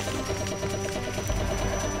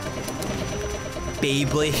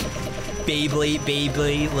 Beyblade. Beyblade,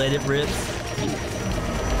 Beyblade, let it rip.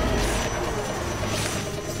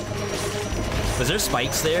 Was there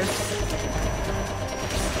spikes there?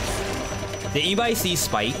 Did anybody see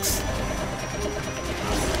spikes?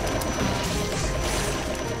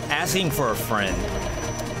 Asking for a friend.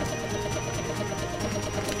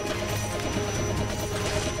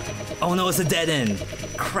 Oh no, it's a dead end.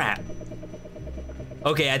 Crap.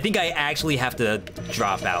 Okay, I think I actually have to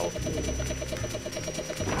drop out.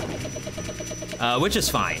 Which is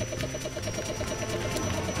fine.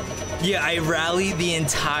 Yeah, I rallied the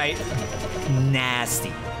entire...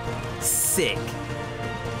 Nasty. Sick.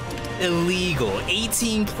 Illegal.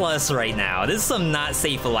 18 plus right now. This is some not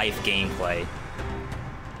safe for life gameplay.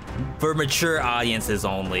 For mature audiences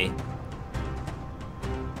only.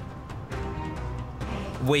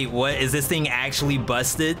 Wait, what? Is this thing actually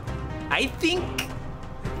busted? I think...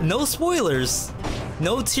 No spoilers.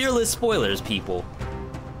 No tier list spoilers, people.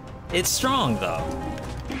 It's strong, though.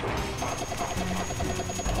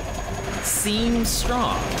 Seems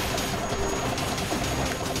strong.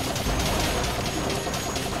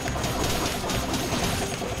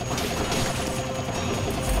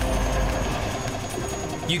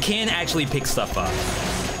 You can actually pick stuff up.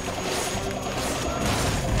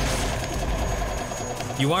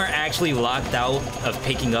 You aren't actually locked out of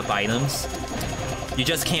picking up items. You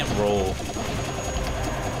just can't roll.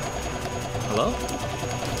 Hello?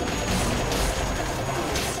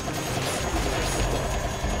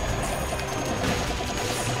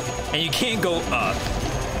 And you can't go up.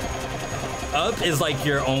 Up is like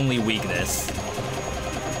your only weakness.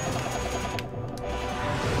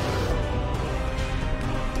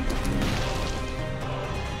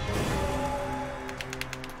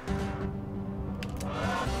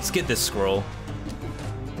 Let's get this scroll.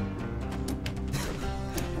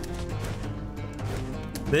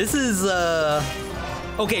 This is,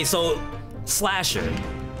 okay, so, Slasher.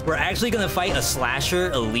 We're actually gonna fight a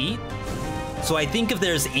Slasher Elite. So I think if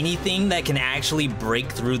there's anything that can actually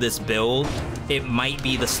break through this build, it might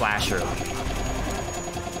be the Slasher Elite.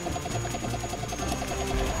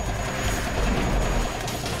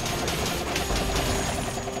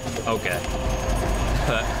 Okay.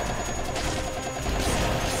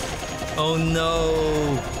 Oh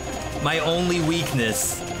no! My only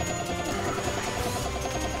weakness.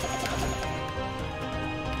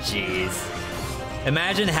 Jeez.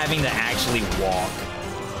 Imagine having to actually walk.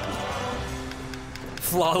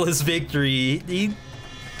 Flawless victory.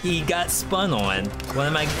 He got spun on.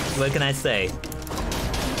 What can I say?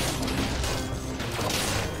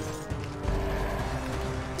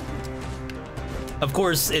 Of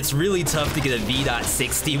course, it's really tough to get a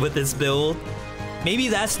V.60 with this build. Maybe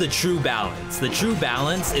that's the true balance. The true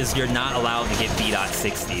balance is you're not allowed to get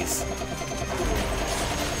V.60s.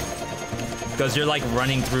 Because you're like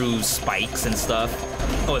running through spikes and stuff.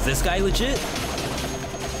 Oh, is this guy legit?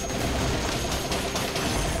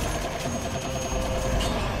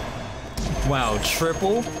 Wow,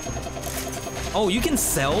 triple? Oh, you can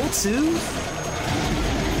sell too?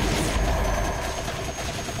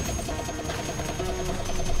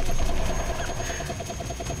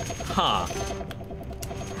 Huh.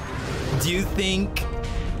 Do you think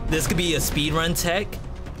this could be a speedrun tech?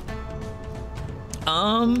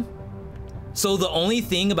 So the only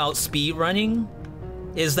thing about speedrunning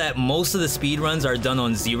is that most of the speedruns are done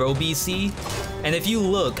on 0 BC. And if you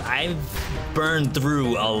look, I've burned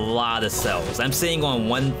through a lot of cells. I'm sitting on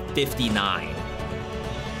 159.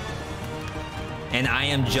 And I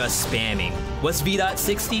am just spamming. What's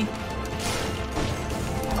V.60?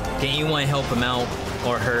 Can anyone help him out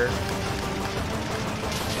or her?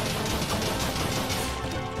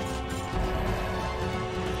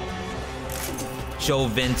 Show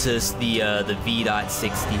Ventus the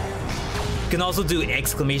V.60. You can also do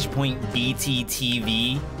exclamation point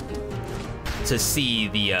BTTV to see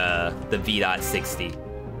the V.60.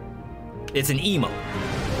 It's an emote.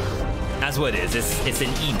 That's what it is. It's an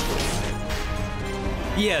emote.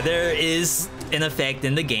 Yeah, there is an effect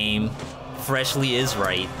in the game. Freshly is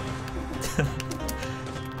right.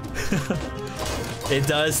 It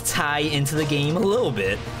does tie into the game a little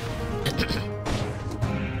bit.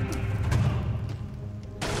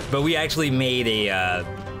 But we actually made a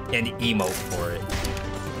an emote for it.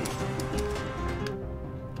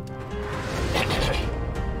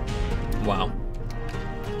 Wow.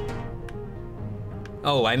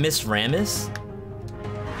 Oh, I missed Rammus?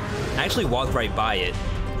 I actually walked right by it.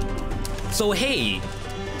 So hey,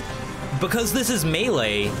 because this is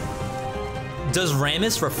melee, does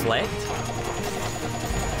Rammus reflect?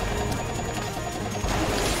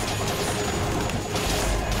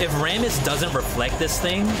 If Rammus doesn't reflect this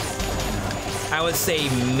thing, I would say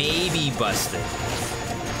maybe busted.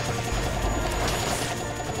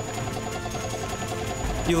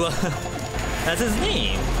 You look. That's his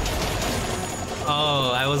name.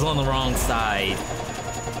 Oh, I was on the wrong side.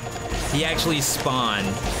 He actually spawned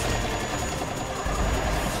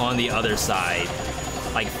on the other side,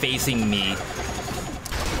 like facing me.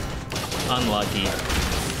 Unlucky.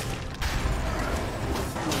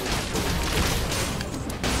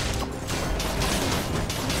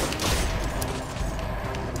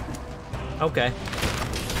 Okay.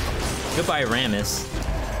 Goodbye, Rammus.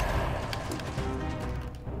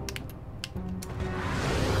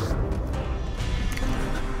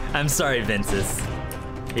 I'm sorry, Ventus.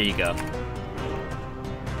 Here you go.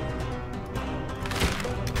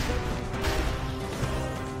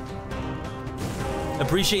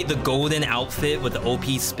 Appreciate the golden outfit with the OP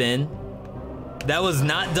spin. That was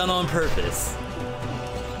not done on purpose.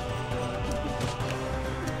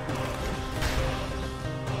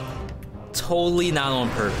 Totally not on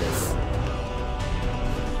purpose.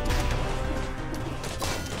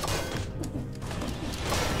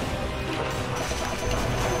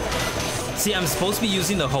 See, I'm supposed to be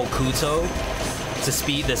using the Hokuto to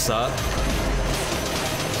speed this up.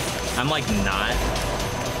 I'm like not.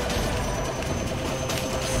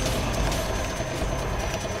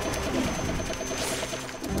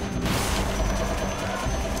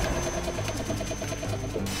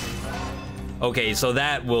 Okay, so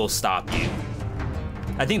that will stop you.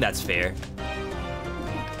 I think that's fair.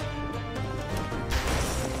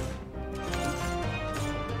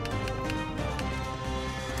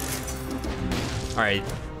 All right.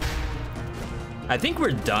 I think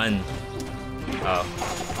we're done. Oh.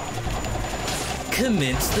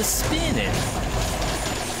 Commence the spinning.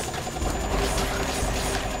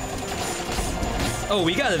 Oh,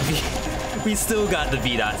 we got a V. We still got the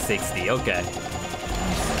V.60. Okay.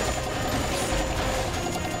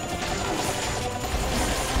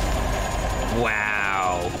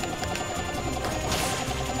 Wow.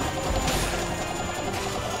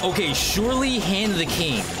 Okay, surely Hand of the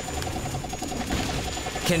King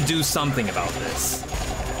can do something about this.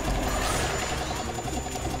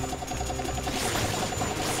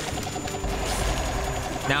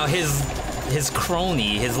 Now his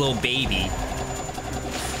crony, his little baby,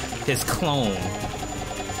 his clone,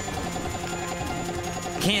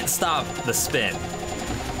 can't stop the spin.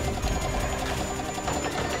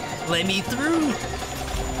 Let me through.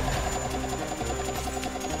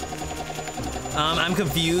 I'm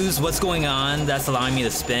confused. What's going on that's allowing me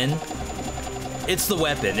to spin? It's the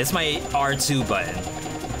weapon. It's my R2 button.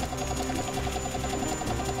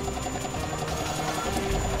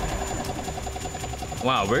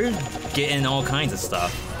 Wow, we're getting all kinds of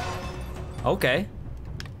stuff. Okay.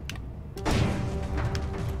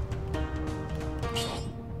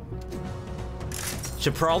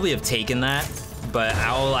 Should probably have taken that, but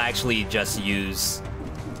I'll actually just use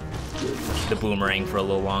the boomerang for a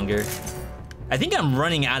little longer. I think I'm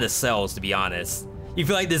running out of cells, to be honest. You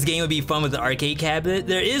feel like this game would be fun with the arcade cabinet?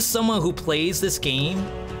 There is someone who plays this game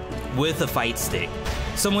with a fight stick.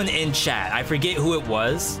 Someone in chat. I forget who it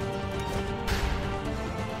was.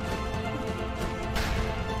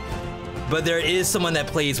 But there is someone that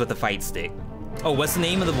plays with a fight stick. Oh, what's the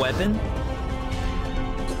name of the weapon?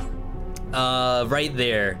 Right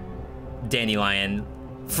there, Dandelion.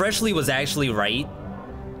 Freshly was actually right.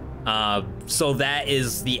 So that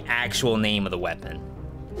is the actual name of the weapon.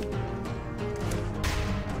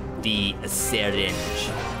 The Syringe.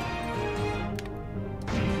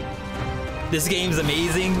 This game's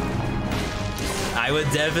amazing. I would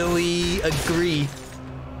definitely agree.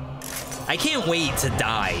 I can't wait to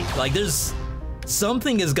die. Like, there's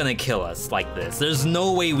something is gonna kill us like this. There's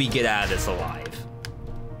no way we get out of this alive.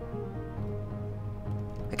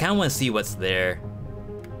 I kinda wanna see what's there.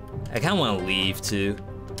 I kinda wanna leave too.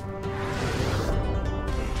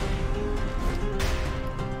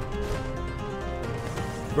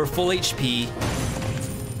 We're full HP.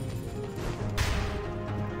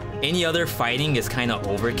 Any other fighting is kinda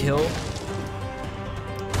overkill.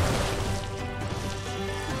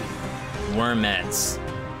 Wormettes.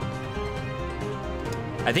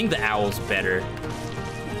 I think the owl's better.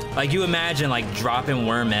 Like, you imagine, like, dropping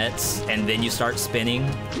wormettes and then you start spinning.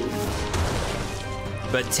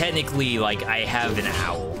 But technically, like, I have an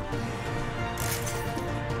owl.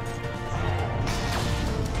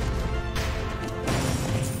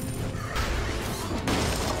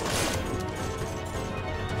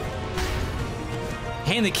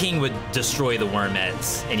 Hand the King would destroy the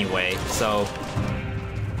wormettes anyway, so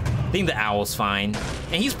I think the owl's fine.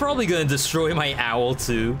 And he's probably gonna destroy my owl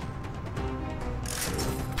too.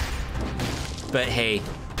 But hey,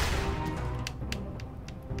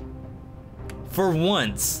 for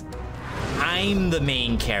once, I'm the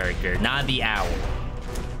main character, not the owl.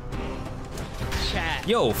 Chat.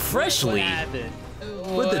 Yo, Freshly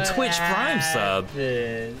with the Twitch Prime sub.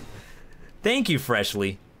 Thank you,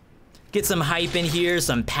 Freshly. Get some hype in here,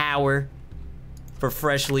 some power for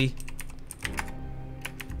Freshly.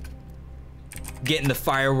 Getting the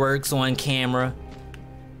fireworks on camera.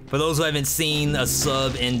 For those who haven't seen a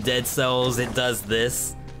sub in Dead Cells, it does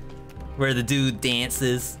this, where the dude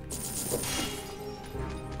dances.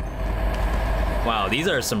 Wow, these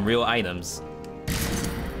are some real items.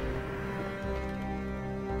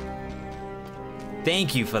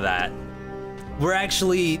 Thank you for that.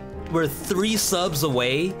 We're 3 subs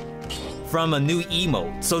away from a new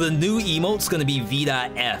emote. So the new emote's gonna be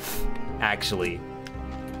Veedotme, actually.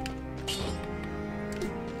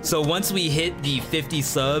 So once we hit the 50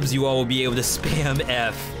 subs, you all will be able to spam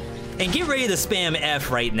F. And get ready to spam F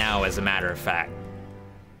right now, as a matter of fact.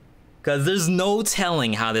 Cause there's no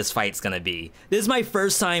telling how this fight's gonna be. This is my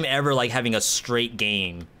first time ever like having a straight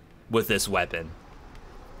game with this weapon.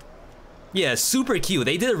 Yeah, super cute.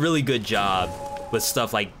 They did a really good job with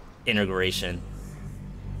stuff like integration.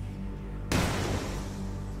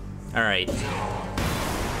 All right.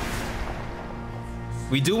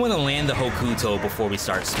 We do want to land the Hokuto before we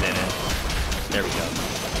start spinning. There we go.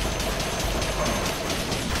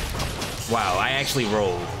 Wow, I actually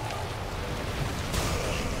rolled.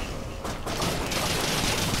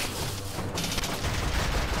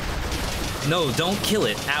 No, don't kill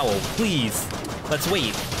it, Owl, please. Let's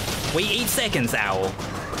wait. Wait 8 seconds, Owl.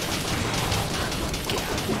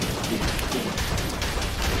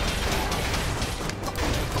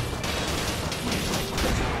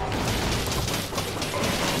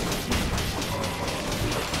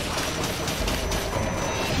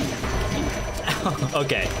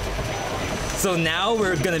 Okay. So now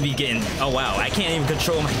we're gonna be getting... Oh wow, I can't even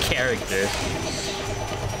control my character.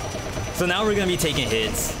 So now we're gonna be taking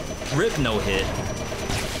hits. Rip no hit.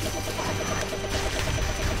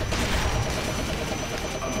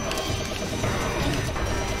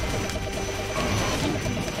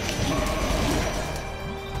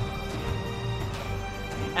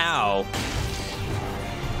 Ow.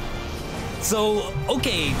 So,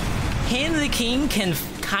 okay, Hand of the King can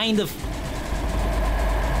kind of...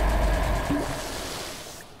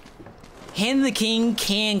 Hand of the King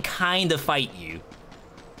can kind of fight you.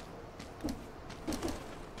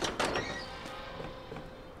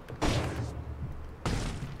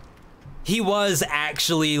 He was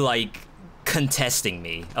actually, like, contesting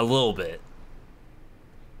me a little bit.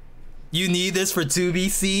 You need this for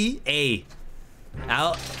 2BC? Hey,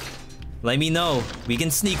 let me know. We can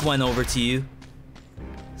sneak one over to you.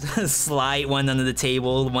 Slide one under the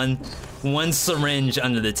table, one syringe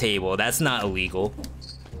under the table. That's not illegal.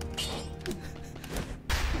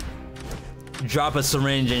 Drop a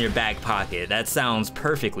syringe in your back pocket. That sounds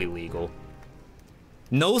perfectly legal.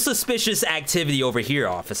 No suspicious activity over here,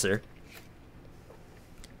 officer.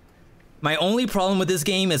 My only problem with this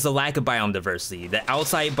game is the lack of biome diversity. The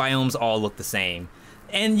outside biomes all look the same.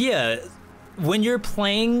 And yeah, when you're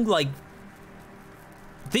playing, like,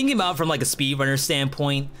 thinking about it from like a speedrunner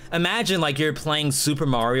standpoint, imagine like you're playing Super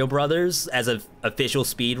Mario Brothers as an official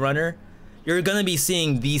speedrunner. You're gonna be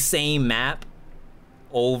seeing the same map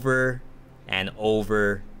over and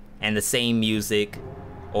over, and the same music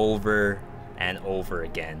over and over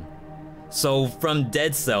again. So from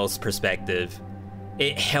Dead Cells perspective,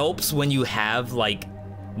 it helps when you have like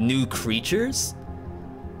new creatures.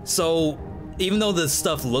 So even though the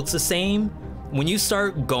stuff looks the same, when you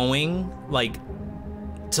start going like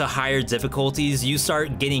to higher difficulties, you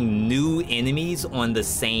start getting new enemies on the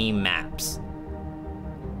same maps.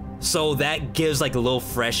 So that gives like a little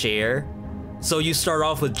fresh air. So you start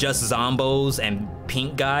off with just zombos and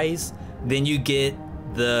pink guys, then you get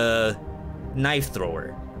the knife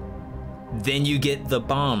thrower, then you get the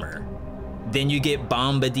bomber, then you get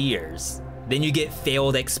bombardiers, then you get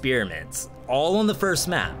failed experiments, all on the first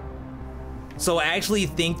map. So I actually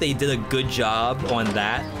think they did a good job on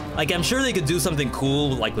that. Like, I'm sure they could do something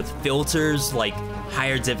cool, like with filters, like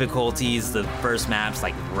higher difficulties, the first map's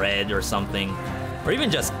like red or something. Or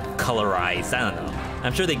even just colorized, I don't know.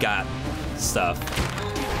 I'm sure they got stuff.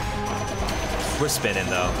 We're spinning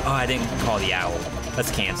though. Oh, I didn't call the owl.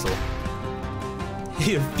 Let's cancel.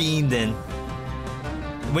 You're fiending.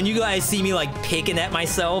 When you guys see me like picking at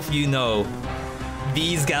myself, you know,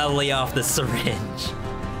 V's gotta lay off the syringe.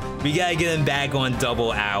 We gotta get him back on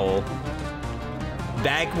double owl.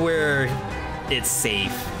 Back where it's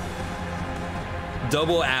safe.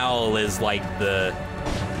 Double owl is like the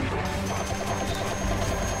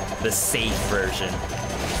safe version.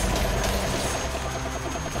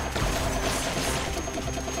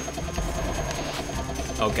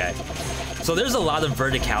 Okay. So there's a lot of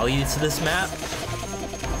verticality to this map.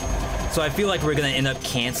 So I feel like we're gonna end up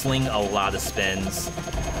canceling a lot of spins.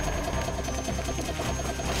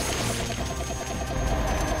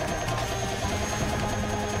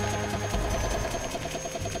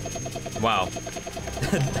 Wow.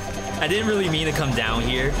 I didn't really mean to come down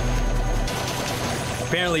here.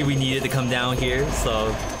 Apparently we needed to come down here,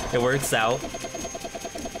 so it works out.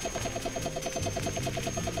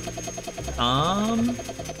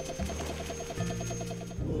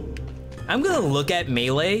 I'm gonna look at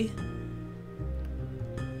melee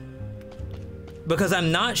because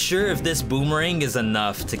I'm not sure if this boomerang is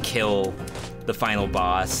enough to kill the final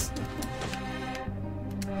boss.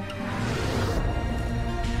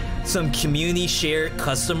 Some community shared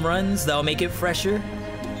custom runs that'll make it fresher.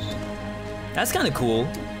 That's kind of cool.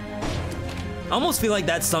 I almost feel like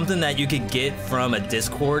that's something that you could get from a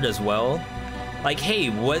Discord as well. Like, hey,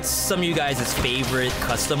 what's some of you guys' favorite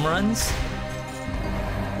custom runs?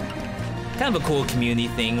 Kind of a cool community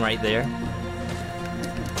thing right there.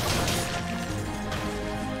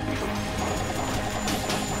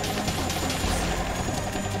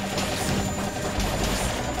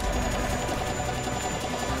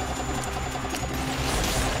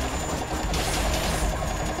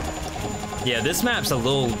 Yeah, this map's a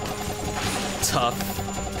little tough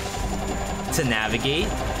to navigate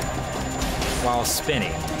while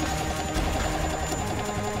spinning.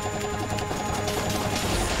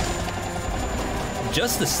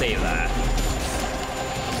 Just to say that.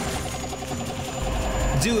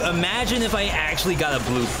 Dude, imagine if I actually got a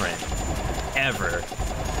blueprint. Ever.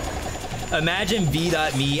 Imagine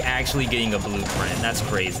Veedotme actually getting a blueprint. That's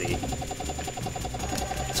crazy.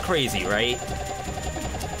 It's crazy, right?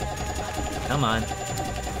 Come on.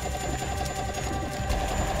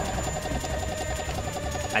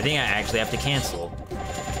 I think I actually have to cancel.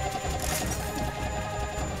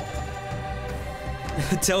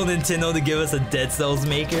 Tell Nintendo to give us a Dead Cells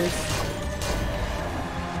maker.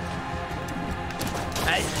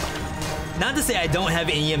 Not to say I don't have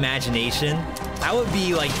any imagination. I would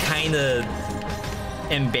be like kind of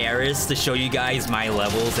embarrassed to show you guys my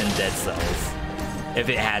levels in Dead Cells if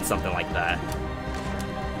it had something like that.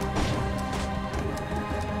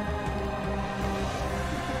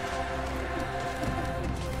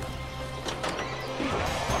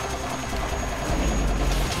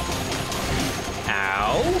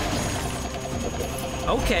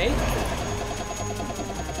 Okay.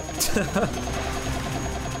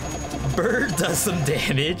 Bird does some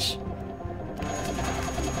damage.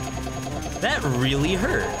 That really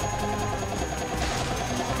hurt.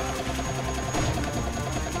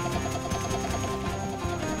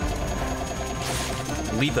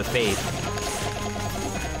 Leap of faith.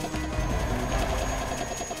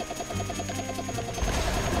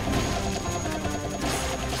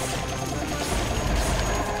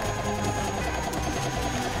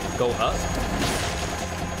 Go up.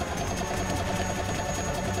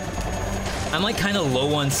 I'm like kind of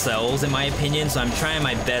low on cells in my opinion, so I'm trying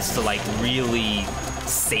my best to like really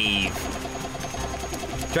save.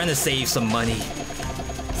 Trying to save some money.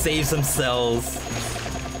 Save some cells.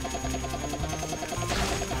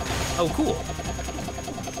 Oh, cool.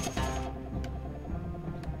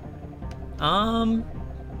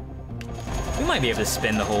 We might be able to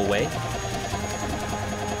spin the whole way.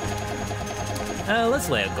 Let's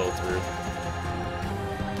let it go through.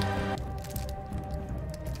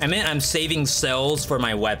 I mean, I'm saving cells for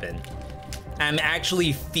my weapon. I'm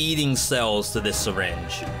actually feeding cells to this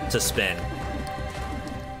syringe to spin.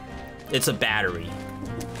 It's a battery.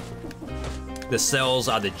 The cells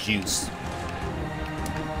are the juice.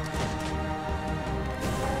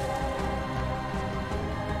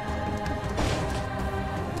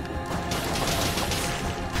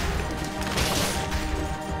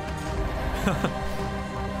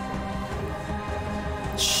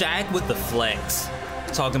 Shaq with the flex.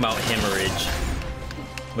 Talking about hemorrhage.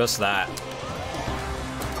 What's that?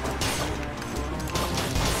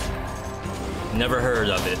 Never heard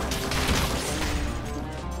of it.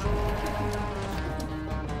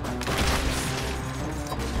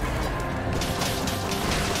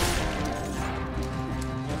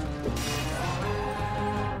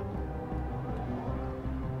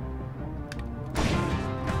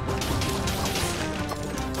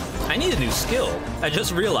 I need a new skill. I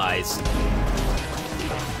just realized.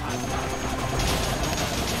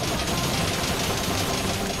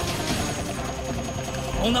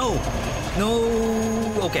 Oh no!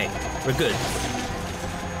 No! Okay, we're good.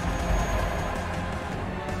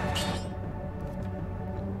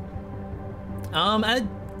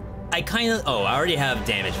 I kind of... Oh, I already have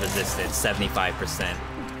damage resistance, 75%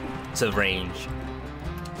 to range.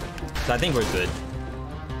 So I think we're good.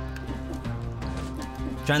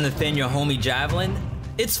 Trying to defend your homie javelin?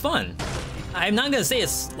 It's fun. I'm not gonna say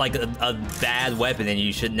it's like a bad weapon and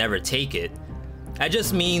you should never take it. I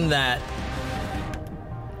just mean that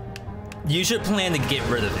you should plan to get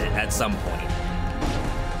rid of it at some point.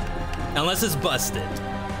 Unless it's busted.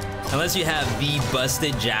 Unless you have the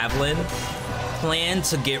busted javelin, plan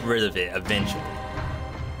to get rid of it eventually.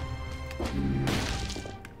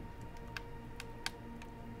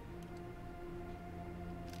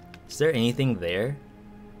 Is there anything there?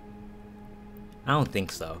 I don't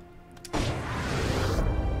think so.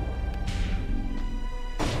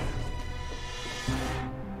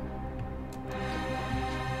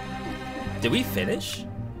 Did we finish?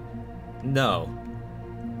 No.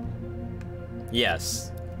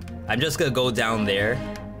 Yes. I'm just gonna go down there.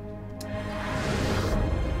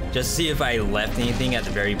 Just see if I left anything at the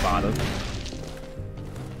very bottom.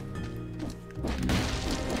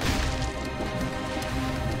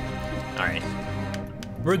 Alright.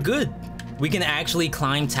 We're good. We can actually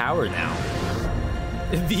climb tower now.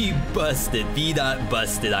 V busted. V dot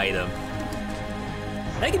busted item.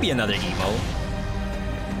 That could be another emo.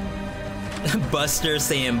 Buster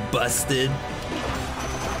saying busted.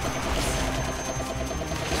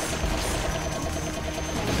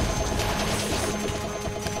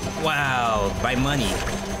 Wow, by money.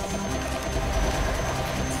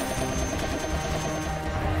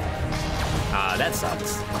 Ah, that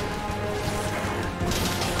sucks.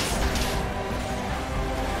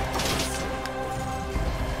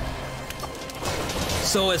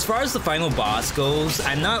 So as far as the final boss goes,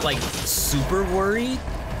 I'm not like super worried.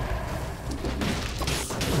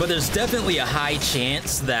 But there's definitely a high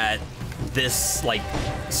chance that this like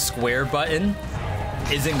square button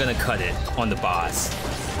isn't gonna cut it on the boss.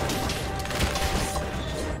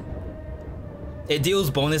 It deals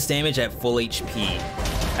bonus damage at full HP.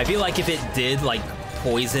 I feel like if it did like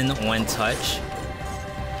poison on touch,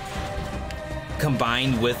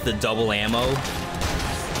 combined with the double ammo.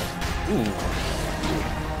 Ooh.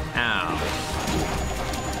 Ow.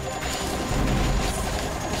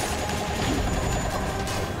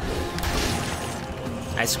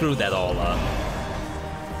 I screwed that all up.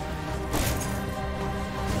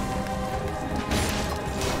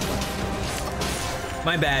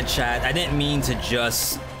 My bad, chat. I didn't mean to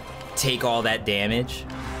just take all that damage.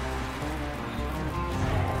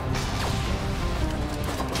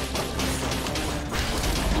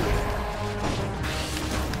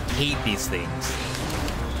 Hate these things.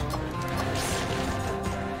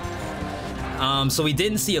 So we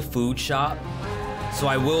didn't see a food shop. So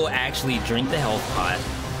I will actually drink the health pot.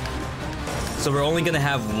 So we're only gonna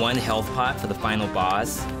have one health pot for the final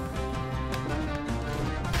boss.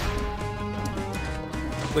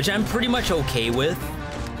 Which I'm pretty much okay with.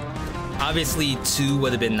 Obviously, 2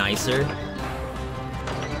 would have been nicer.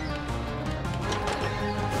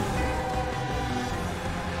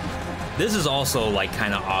 This is also like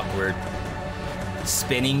kind of awkward.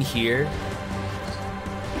 Spinning here.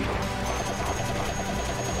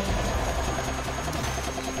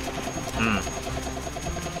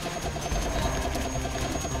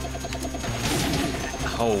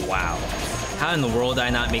 Oh wow. How in the world did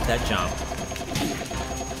I not make that jump?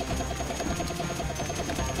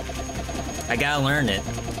 I gotta learn it.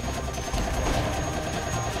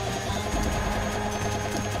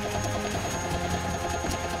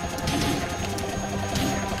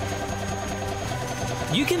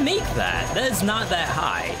 You can make that. That is not that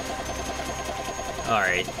high.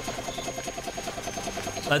 Alright.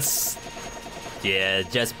 Let's... yeah,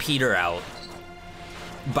 just peter out.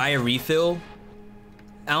 Buy a refill?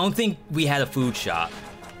 I don't think we had a food shop.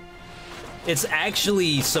 It's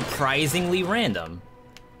actually surprisingly random.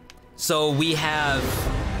 So we have...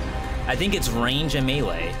 I think it's range and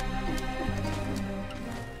melee.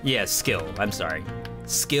 Yeah, skill. I'm sorry.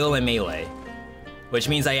 Skill and melee. Which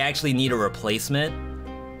means I actually need a replacement.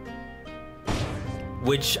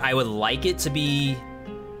 Which I would like it to be...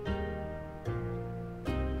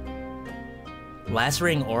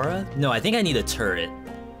 Lacerating aura? No, I think I need a turret.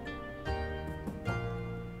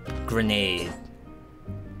 Grenade.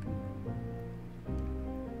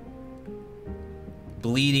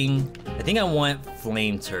 Bleeding. I think I want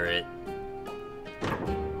flame turret.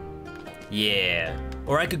 Yeah.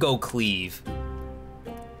 Or I could go cleave.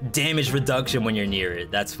 Damage reduction when you're near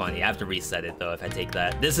it. That's funny. I have to reset it though if I take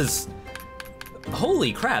that. This is...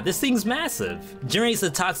 Holy crap, this thing's massive. Generates a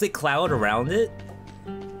toxic cloud around it.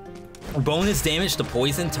 Bonus damage to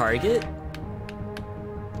poison target.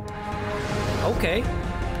 Okay.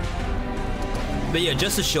 But yeah,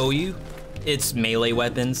 just to show you, it's melee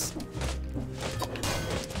weapons.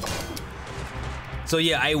 So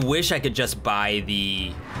yeah, I wish I could just buy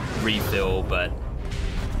the refill, but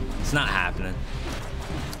it's not happening.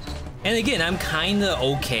 And again, I'm kinda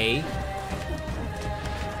okay.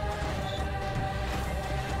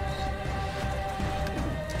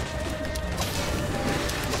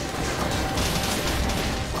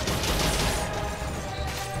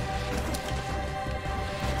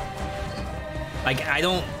 Like, I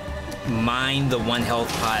don't mind the 1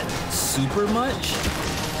 health pot super much.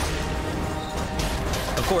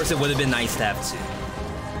 Of course, it would have been nice to have 2.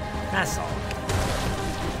 That's all.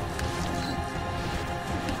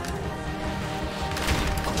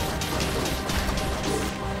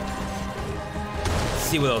 Let's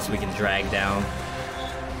see what else we can drag down.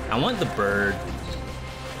 I want the bird.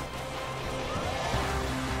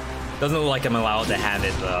 Doesn't look like I'm allowed to have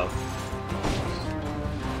it, though.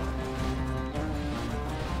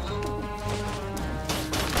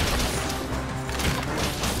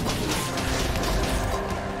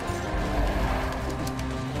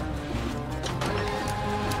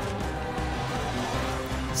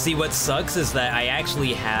 See, what sucks is that I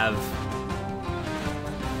actually have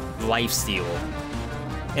lifesteal,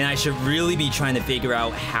 and I should really be trying to figure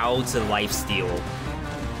out how to lifesteal.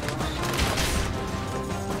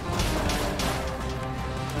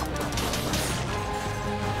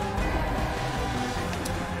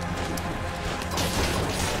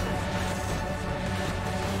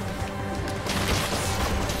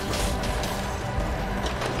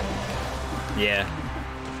 Yeah,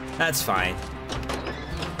 that's fine.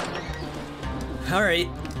 Alright,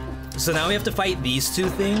 so now we have to fight these 2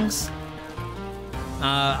 things.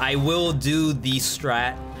 I will do the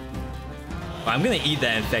strat. I'm gonna eat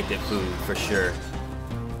that infected food for sure.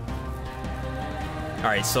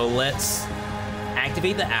 Alright, so let's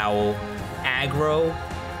activate the owl, aggro,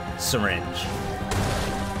 syringe.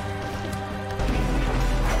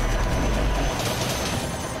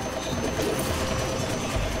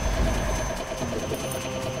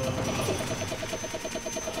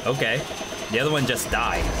 Okay. The other one just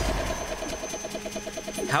died.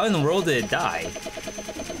 How in the world did it die?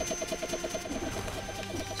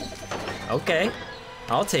 Okay,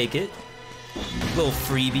 I'll take it. Little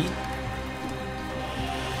freebie.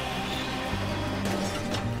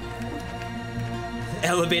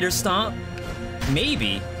 Elevator stomp?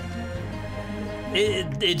 Maybe.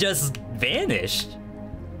 It just vanished.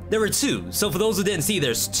 There were 2, so for those who didn't see,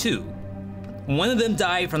 there's 2. One of them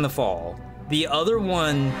died from the fall. The other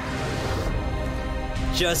one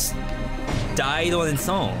just died on its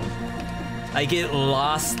own. Like, it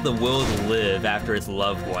lost the will to live after its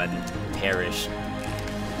loved one perished.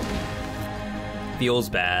 Feels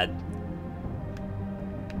bad.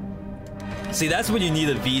 See, that's when you need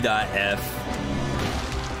a V.F.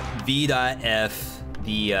 V.F,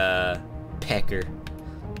 the pecker.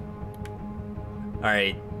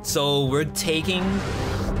 Alright, so we're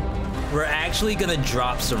actually gonna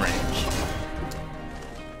drop syringe.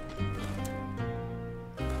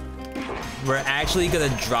 We're actually gonna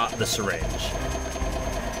drop the syringe.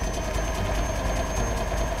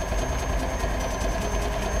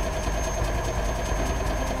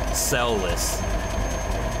 Cellless.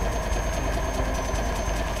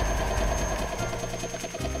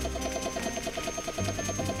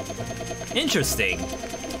 Interesting.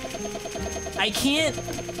 I can't...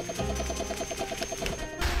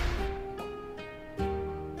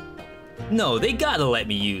 No, they gotta let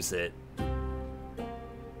me use it.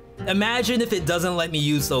 Imagine if it doesn't let me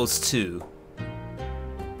use those 2.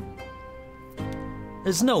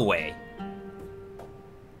 There's no way.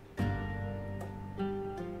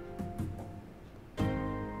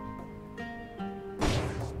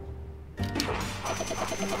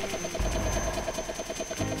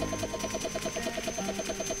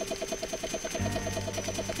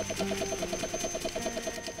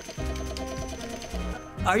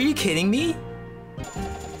 Are you kidding me?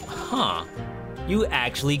 Huh. You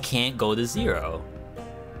actually can't go to 0.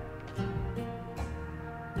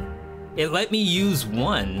 It let me use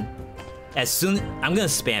 1 as soon... I'm gonna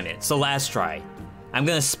spam it, so last try. I'm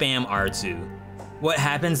gonna spam R2. What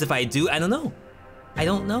happens if I do? I don't know. I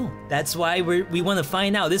don't know. That's why we want to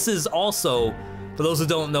find out. This is also, for those who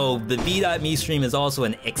don't know, the Veedotme stream is also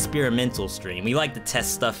an experimental stream. We like to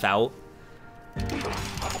test stuff out.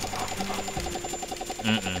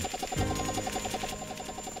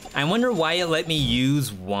 I wonder why it let me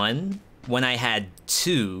use 1 when I had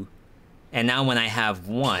 2, and now when I have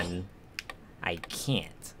 1, I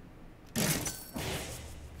can't.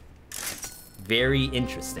 Very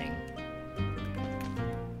interesting.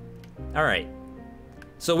 All right,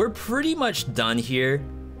 so we're pretty much done here.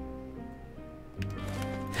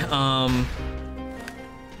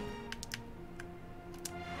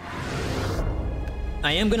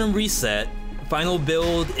 I am gonna reset. Final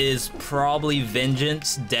build is probably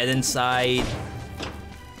Vengeance, Dead Inside,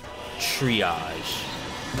 Triage.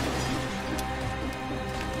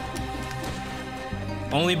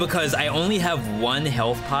 Only because I only have 1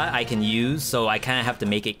 health pot I can use, so I kind of have to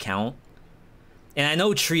make it count. And I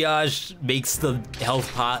know Triage makes the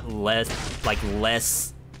health pot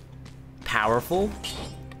less powerful,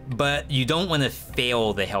 but you don't want to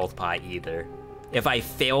fail the health pot either. If I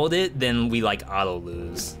failed it, then we like auto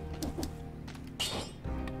lose.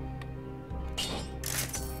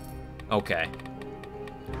 Okay.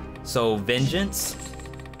 So Vengeance,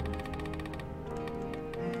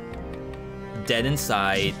 Dead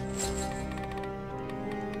Inside.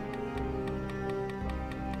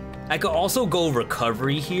 I could also go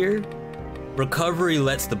Recovery here. Recovery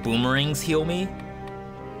lets the boomerangs heal me.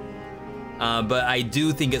 But I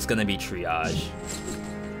do think it's gonna be Triage.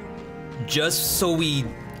 Just so we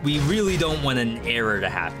really don't want an error to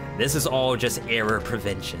happen. This is all just error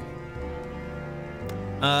prevention.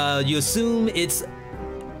 You assume it's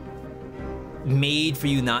made for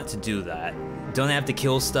you not to do that. Don't have to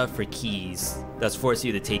kill stuff for keys. That's force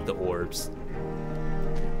you to take the orbs.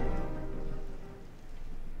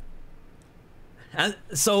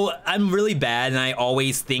 So I'm really bad, and I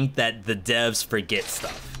always think that the devs forget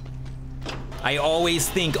stuff. I always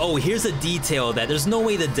think, oh, here's a detail that there's no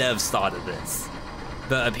way the devs thought of this.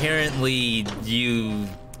 But apparently you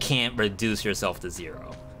can't reduce yourself to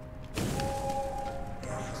 0.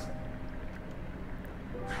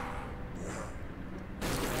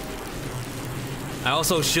 I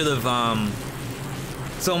also should have,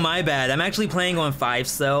 so my bad, I'm actually playing on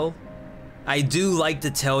 5-cell. I do like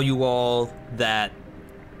to tell you all that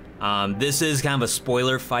this is kind of a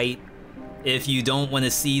spoiler fight. If you don't want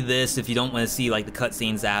to see this, if you don't want to see like the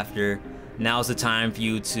cutscenes after, now's the time for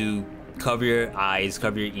you to cover your eyes,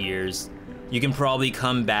 cover your ears. You can probably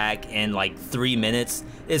come back in like 3 minutes.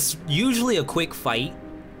 It's usually a quick fight,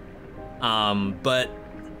 but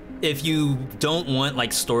if you don't want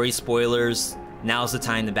like story spoilers, now's the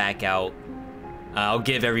time to back out. I'll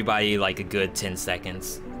give everybody like a good 10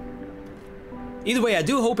 seconds. Either way, I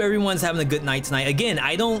do hope everyone's having a good night tonight. Again,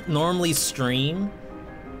 I don't normally stream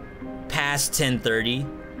past 10:30.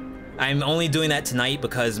 I'm only doing that tonight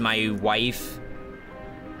because my wife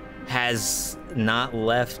has not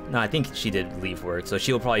left. No, I think she did leave work, so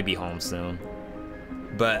she'll probably be home soon.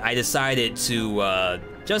 But I decided to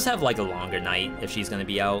just have like a longer night if she's gonna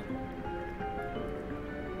be out.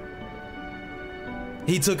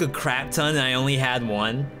 He took a crap ton and I only had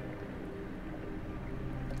 1.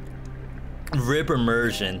 Rip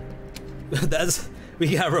immersion.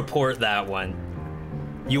 We gotta report that one.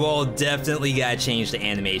 You all definitely gotta change the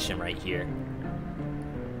animation right here.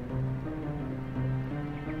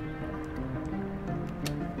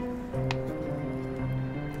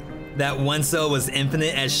 That 1 cell was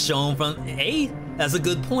infinite as shown from, hey, that's a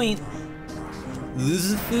good point.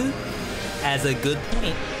 Loses food as a good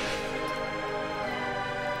point.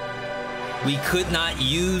 We could not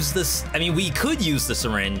use this, I mean, we could use the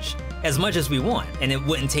syringe as much as we want, and it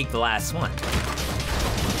wouldn't take the last one.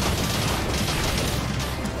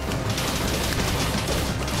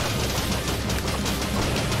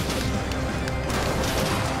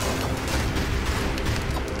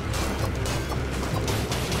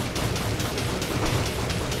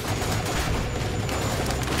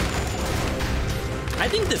 I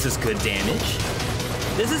think this is good damage.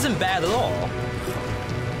 This isn't bad at all.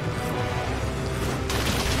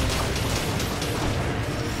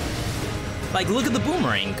 Like, look at the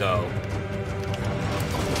boomerang go.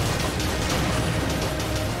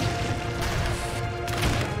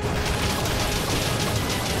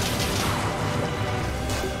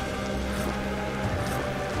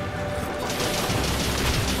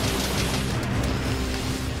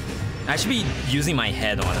 I should be using my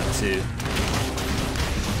head on it too.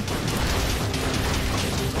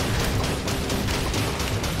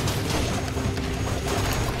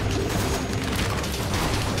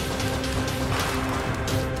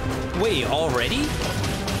 Wait, already?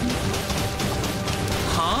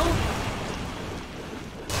 Huh?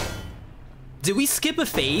 Did we skip a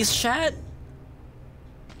phase, chat?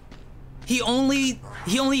 He only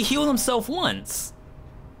healed himself once.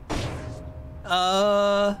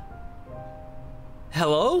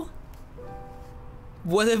 Hello?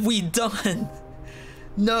 What have we done?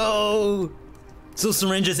 No! So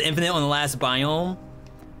Syringe is infinite on the last biome?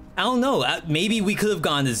 I don't know, maybe we could have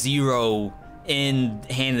gone to 0 in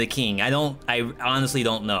Hand of the King. I honestly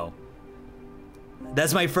don't know.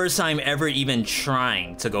 That's my first time ever even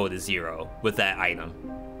trying to go to 0 with that item.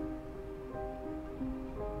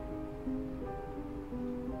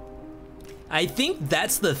 I think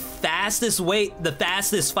that's the fastest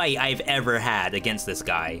fight I've ever had against this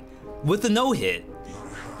guy. With the no-hit.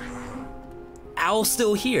 Owl's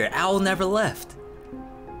still here. Owl never left.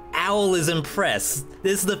 Owl is impressed.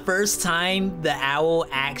 This is the first time the Owl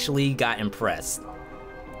actually got impressed.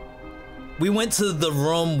 We went to the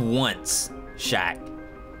room once, Shaq.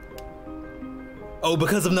 Oh,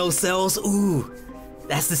 because of no cells? Ooh,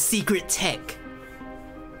 that's the secret tech.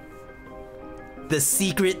 The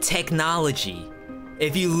secret technology.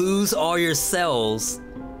 If you lose all your cells,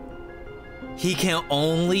 he can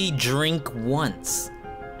only drink once.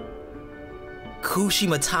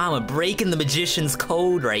 Kushimatama breaking the magician's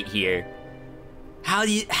code right here. How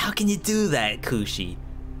can you do that, Kushi?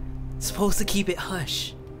 Supposed to keep it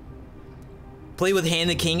hush. Play with Hand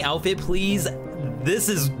of the King outfit, please. This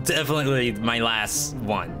is definitely my last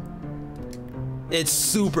one. It's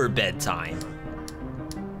super bedtime.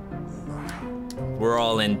 We're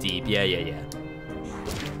all in deep. Yeah.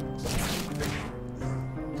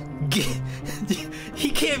 He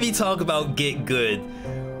can't be talking about get good.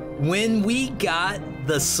 When we got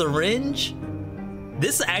the Syringe,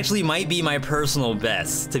 this actually might be my personal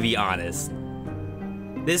best, to be honest.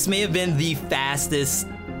 This may have been the fastest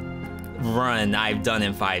run I've done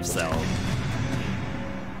in 5 cell.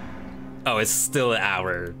 Oh, it's still an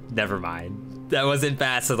hour. Never mind. That wasn't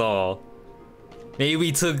fast at all. Maybe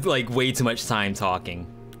we took like way too much time talking.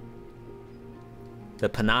 The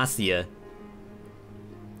Panacea.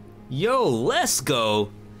 Yo, let's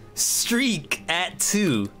go. Streak at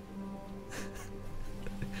 2.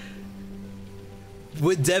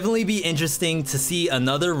 Would definitely be interesting to see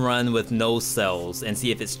another run with no cells and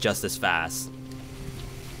see if it's just as fast.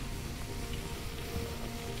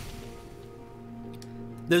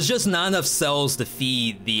 There's just not enough cells to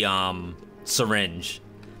feed the Syringe.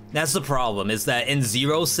 That's the problem, is that in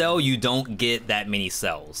 0 cell you don't get that many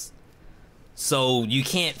cells. So you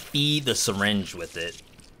can't feed the Syringe with it.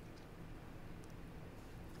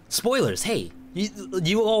 Spoilers, hey,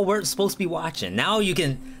 you all weren't supposed to be watching. Now you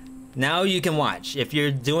can watch. If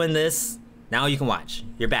you're doing this, now you can watch.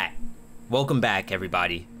 You're back. Welcome back,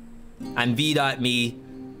 everybody. I'm Veedotme.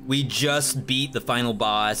 We just beat the final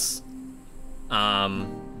boss.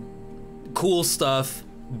 Cool stuff.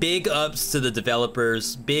 Big ups to the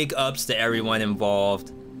developers. Big ups to everyone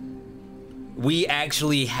involved. We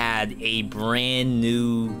actually had a brand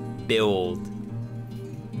new build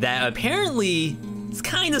that apparently is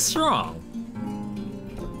kind of strong.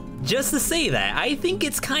 Just to say that, I think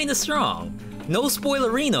it's kind of strong. No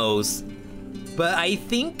spoilerinos, but I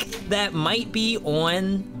think that might be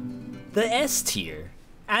on the S tier.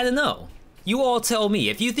 I don't know. You all tell me.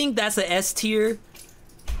 If you think that's a S tier,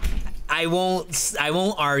 I won't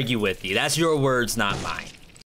argue with you. That's your words, not mine.